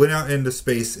went out into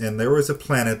space and there was a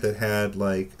planet that had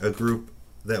like a group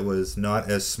that was not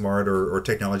as smart or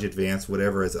technology advanced,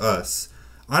 whatever, as us.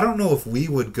 I don't know if we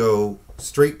would go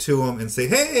straight to them and say,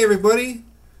 "Hey, everybody,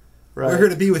 Right. we're here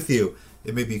to be with you."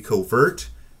 It may be covert.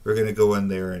 We're going to go in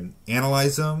there and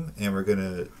analyze them, and we're going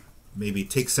to maybe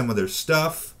take some of their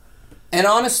stuff, and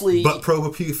honestly, butt probe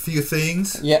a few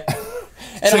things. yeah.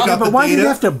 And Check out But the why do you data.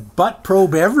 have to butt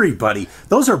probe everybody?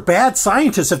 Those are bad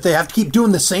scientists if they have to keep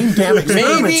doing the same damn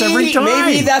experiments every time.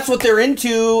 Maybe that's what they're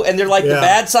into, and they're like the Yeah.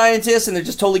 bad scientists, and they're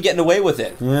just totally getting away with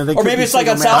it. Yeah, they or could maybe be it's like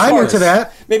on single South man. Park. I'm into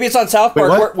that. Maybe it's on South Wait,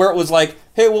 Park what? where it was like,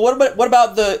 "Hey, well, what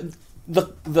about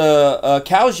the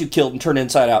cows you killed and turned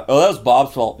inside out?" Oh, that was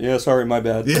Bob's fault. Yeah, sorry, my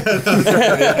bad.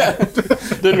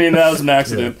 Didn't mean that was an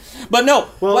accident. But no,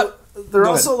 Well, what? there are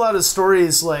Go also a lot of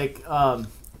stories like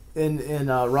in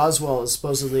Roswell is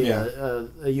supposedly Yeah.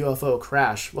 a UFO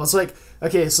crash. Well, it's like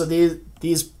okay, so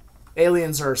these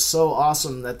aliens are so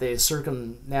awesome that they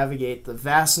circumnavigate the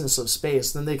vastness of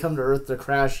space. Then they come to Earth to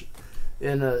crash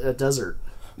in a desert.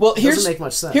 Well, doesn't here's make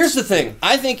much sense. Here's the thing.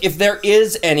 I think if there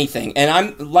is anything, and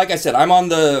I'm like I said, I'm on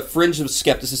the fringe of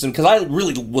skepticism because I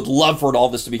really would love for all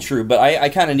this to be true, but I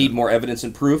kind of need more evidence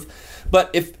and proof. But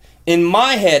if in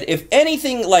my head, if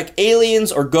anything like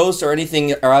aliens or ghosts or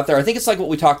anything are out there, I think it's like what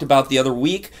we talked about the other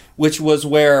week, which was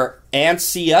where ants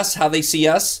see us, how they see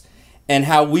us, and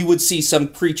how we would see some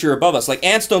creature above us. Like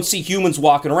ants don't see humans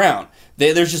walking around.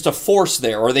 There's just a force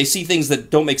there, or they see things that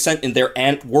don't make sense in their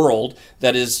ant world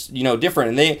that is,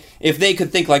 different. And if they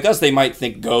could think like us, they might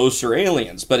think ghosts or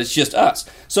aliens, but it's just us.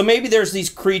 So maybe there's these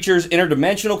creatures,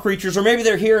 interdimensional creatures, or maybe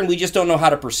they're here and we just don't know how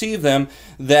to perceive them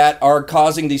that are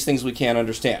causing these things we can't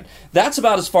understand. That's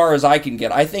about as far as I can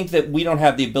get. I think that we don't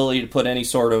have the ability to put any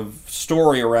sort of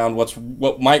story around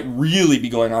what might really be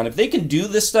going on. If they can do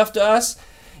this stuff to us,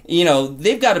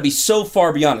 they've got to be so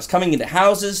far beyond us, coming into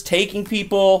houses, taking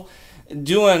people,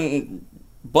 doing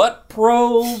butt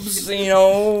probes,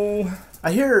 I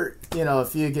hear,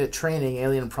 if you get training,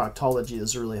 alien proctology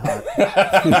is a really hot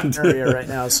area right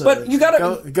now. So But you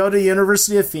gotta- go to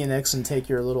University of Phoenix and take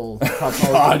your little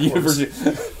proctology course.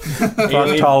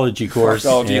 Proctology course.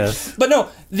 Proctology. Yes. But no,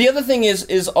 the other thing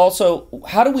is also,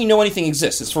 how do we know anything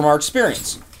exists? It's from our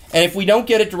experience. And if we don't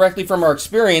get it directly from our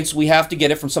experience, we have to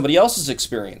get it from somebody else's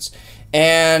experience.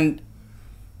 And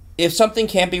if something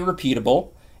can't be repeatable,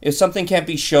 if something can't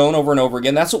be shown over and over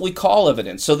again, that's what we call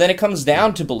evidence. So then it comes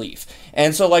down to belief.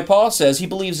 And so like Paul says, he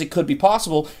believes it could be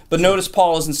possible, but notice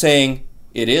Paul isn't saying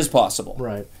it is possible.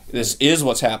 Right. This is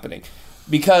what's happening.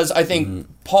 Because I think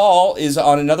Paul is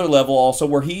on another level also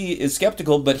where he is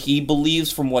skeptical, but he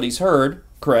believes from what he's heard,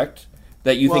 correct?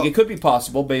 That you think it could be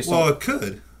possible based on... Well, it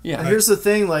could. Yeah. And here's the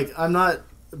thing, like, I'm not,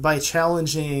 by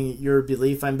challenging your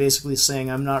belief, I'm basically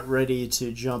saying I'm not ready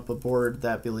to jump aboard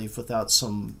that belief without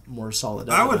some more solid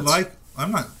evidence. I would like,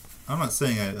 I'm not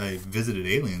saying I visited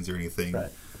aliens or anything, Right.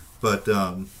 but But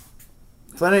I mean,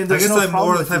 I there's guess no I'm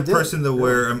more problem the if you type of did. person to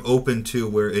where I'm open to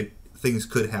where things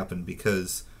could happen,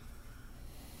 because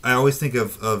I always think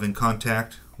of In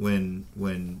Contact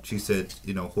when she said,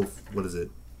 you know, what is it?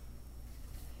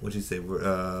 What'd she say?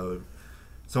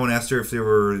 Someone asked her if they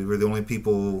were the only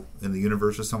people in the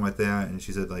universe or something like that, and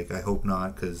she said, like, I hope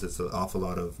not, because it's an awful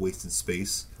lot of wasted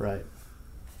space. Right.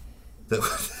 That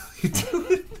you do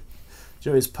it.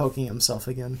 Joey's poking himself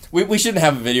again. We shouldn't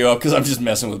have a video up because I'm just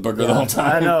messing with Booker the whole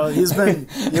time. I know.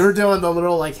 You were doing the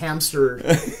little, like, hamster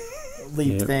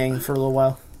leap thing for a little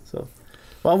while. So,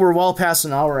 well, we're well past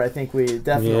an hour. I think we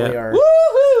definitely are.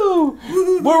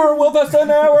 Woohoo! We're well past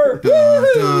an hour.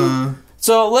 Woohoo!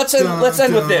 So let's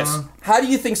end with this. How do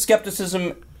you think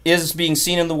skepticism is being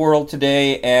seen in the world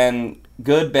today? And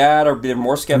good, bad, or there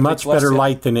more skeptics? Much less better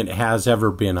light than it has ever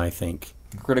been, I think.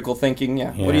 Critical thinking,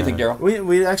 yeah. What do you think, Daryl?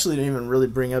 We actually didn't even really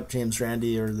bring up James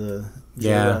Randi or the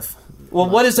Yeah. JRF. Well,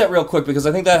 what is that real quick? Because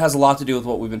I think that has a lot to do with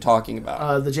what we've been talking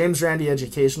about. The James Randi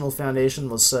Educational Foundation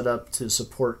was set up to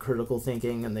support critical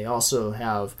thinking, and they also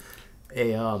have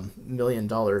a $1 million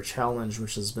challenge,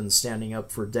 which has been standing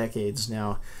up for decades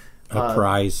now. A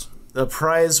prize. A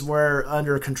prize where,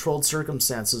 under controlled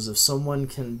circumstances, if someone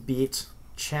can beat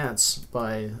chance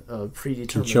by a Can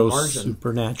predetermined show margin,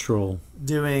 supernatural.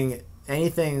 doing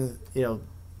anything,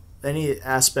 any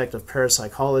aspect of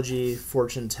parapsychology,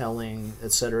 fortune telling,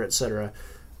 etc., etc.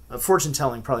 Fortune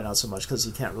telling, probably not so much because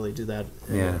you can't really do that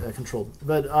in a controlled.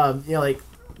 But like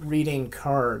reading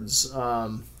cards,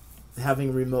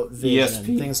 having remote vision,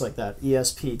 ESP. things like that,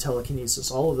 ESP, telekinesis,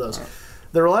 all of those.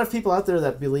 There are a lot of people out there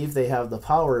that believe they have the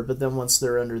power, but then once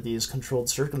they're under these controlled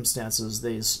circumstances,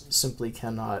 they simply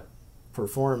cannot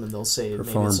perform, and they'll say maybe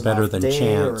Perform it's an better off than day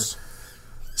chance.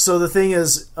 So the thing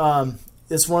is,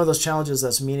 it's one of those challenges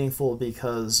that's meaningful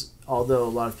because although a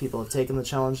lot of people have taken the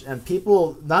challenge, and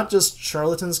people, not just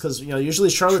charlatans, because usually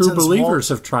charlatans True believers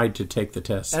won't, have tried to take the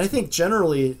test. and I think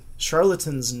generally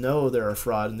charlatans know they're a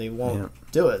fraud and they won't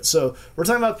do it. So we're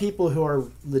talking about people who are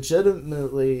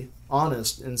legitimately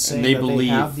honest in saying they that believe. they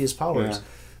have these powers. Yeah.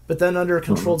 But then under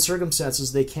controlled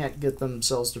circumstances, they can't get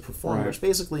themselves to perform, Right. which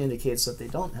basically indicates that they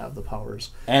don't have the powers.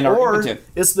 And are or impotent.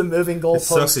 it's the moving It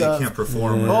sucks goalpost that of, you can't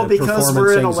perform. Yeah. oh, because Performance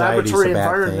we're in a anxiety is laboratory a bad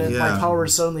environment, thing. my Yeah.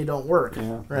 powers suddenly don't work,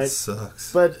 It right?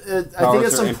 sucks. But I think Powers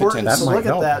it's are important impotent. to That might look at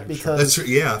help, that actually. because That's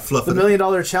yeah, fluff the it $1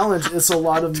 million challenge, it's a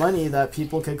lot of money that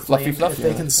people could claim Fluffy, if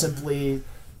they yeah. can simply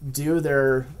do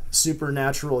their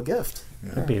supernatural gift.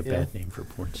 That'd be a bad name for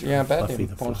porn star. Yeah, bad Fluffy name,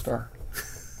 the porn Fluff. star.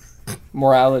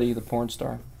 Morality, the porn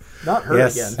star. Not her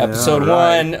Yes. again. Episode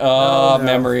right. 1, no.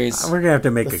 memories. We're gonna have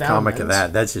to make The a comic of Foundlings.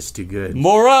 that. That's just too good.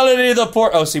 Morality, the porn.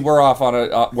 Oh, see, we're off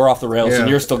the rails, Yeah. and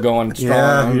you're still going strong.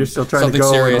 Yeah, you're still trying Something to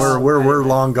go. serious. And we're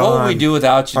long gone. What would we do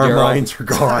without you, Our Daryl? minds are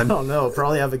I gone. don't know.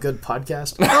 Probably have a good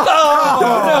podcast. No,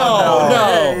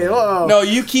 Hey, whoa. no,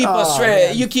 you keep us straight.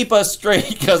 man. You keep us straight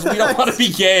because we don't want to be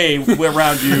gay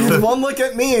around you. One look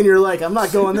at me and you're like, I'm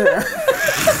not going there.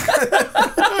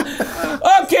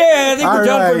 Okay, I think we're All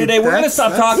done for right, today. We're going to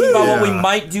stop that's talking it. about what we Yeah.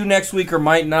 might do next week or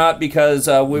might not because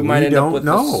we might end up don't with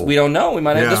know. this. We don't know. We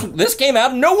might Yeah. this came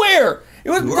out of nowhere. It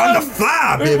was We're on the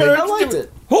fly, baby. I liked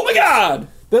it. Oh my god!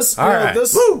 This, All right.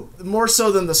 this more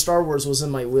so than the Star Wars was in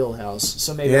my wheelhouse,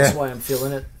 so maybe Yeah. that's why I'm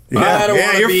feeling it. I don't Yeah,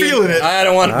 wanna you're be, feeling it. I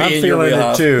don't want to I'm be in your feeling it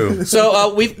wheelhouse. too.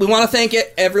 So we want to thank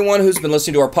everyone who's been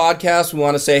listening to our podcast. We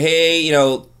want to say, hey,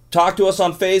 talk to us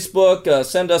on Facebook,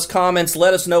 send us comments,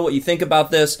 let us know what you think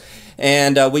about this,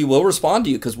 and we will respond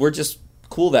to you because we're just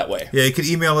cool that way. Yeah, you can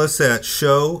email us at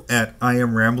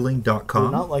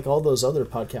show@iamrambling.com. Not like all those other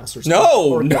podcasters. No,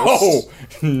 Or no, ghosts.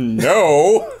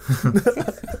 no.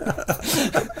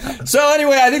 So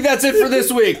anyway, I think that's it for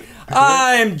this week.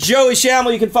 I'm Joey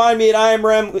Shamel. You can find me at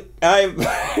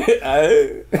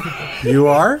You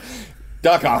are?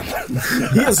 .com.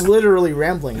 He is literally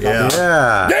rambling. Yeah.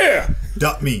 Yeah. Yeah.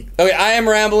 .me. Okay,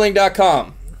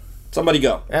 IamRambling.com. Somebody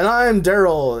go. And I'm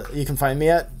Daryl. You can find me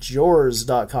at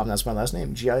Jors.com. That's my last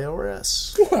name,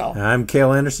 Giors. Well, I'm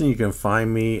Cale Anderson. You can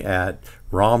find me at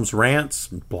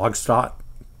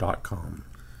romsrants.blogspot.com.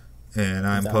 And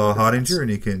I'm Paul Hottinger, and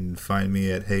you can find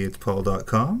me at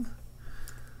heyitspaul.com.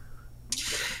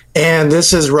 And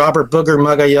this is Robert Booger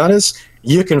Magallanes.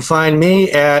 You can find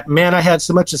me at, man, I had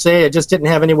so much to say, I just didn't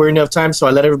have anywhere enough time, so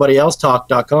I let everybody else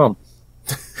talk.com.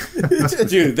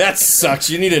 Dude, that sucks.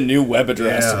 You need a new web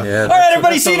address. Yeah. All right,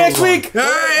 everybody, see you next week. Email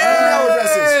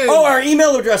addresses. Oh, our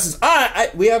email addresses.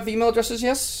 We have email addresses,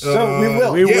 yes? So we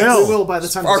will. We Yes, will. We will by the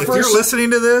time. Our If first- you're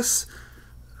listening to this,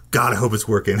 God, I hope it's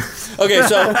working. Okay,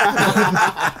 so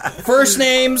first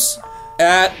names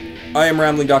at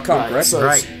IamRambling.com, correct? So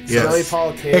Right. Yes. Joey,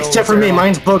 Paul, Kale, Except for me, Jeremiah.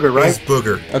 mine's Booger, right? It's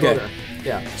Booger. Okay. Booger.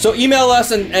 Yeah. So email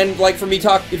us and like for me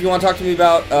if you want to talk to me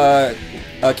about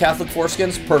Catholic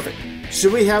foreskins, perfect.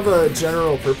 Should we have a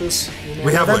general purpose?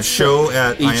 We have one, show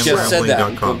at He just said that.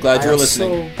 I'm IamRambling.com. glad you're I'm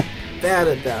listening. so bad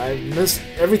at that. I missed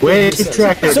everything. Way you to keep said.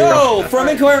 track there, So, from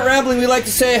Incoherent Rambling, we like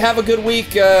to say have a good week.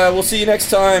 We'll see you next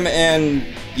time, and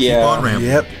Keep on rambling.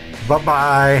 Yep.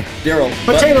 Bye-bye. Daryl.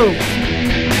 Potato!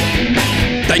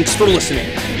 Thanks for listening.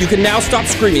 You can now stop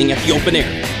screaming at the open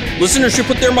air. Listeners should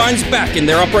put their minds back in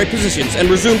their upright positions and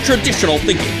resume traditional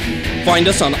thinking. Find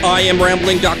us on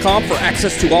IamRambling.com for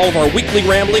access to all of our weekly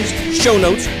ramblings, show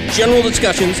notes, general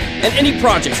discussions, and any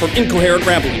projects from Incoherent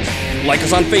Ramblings. Like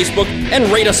us on Facebook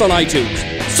and rate us on iTunes.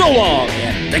 So long,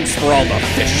 and thanks for all the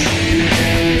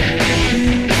fish.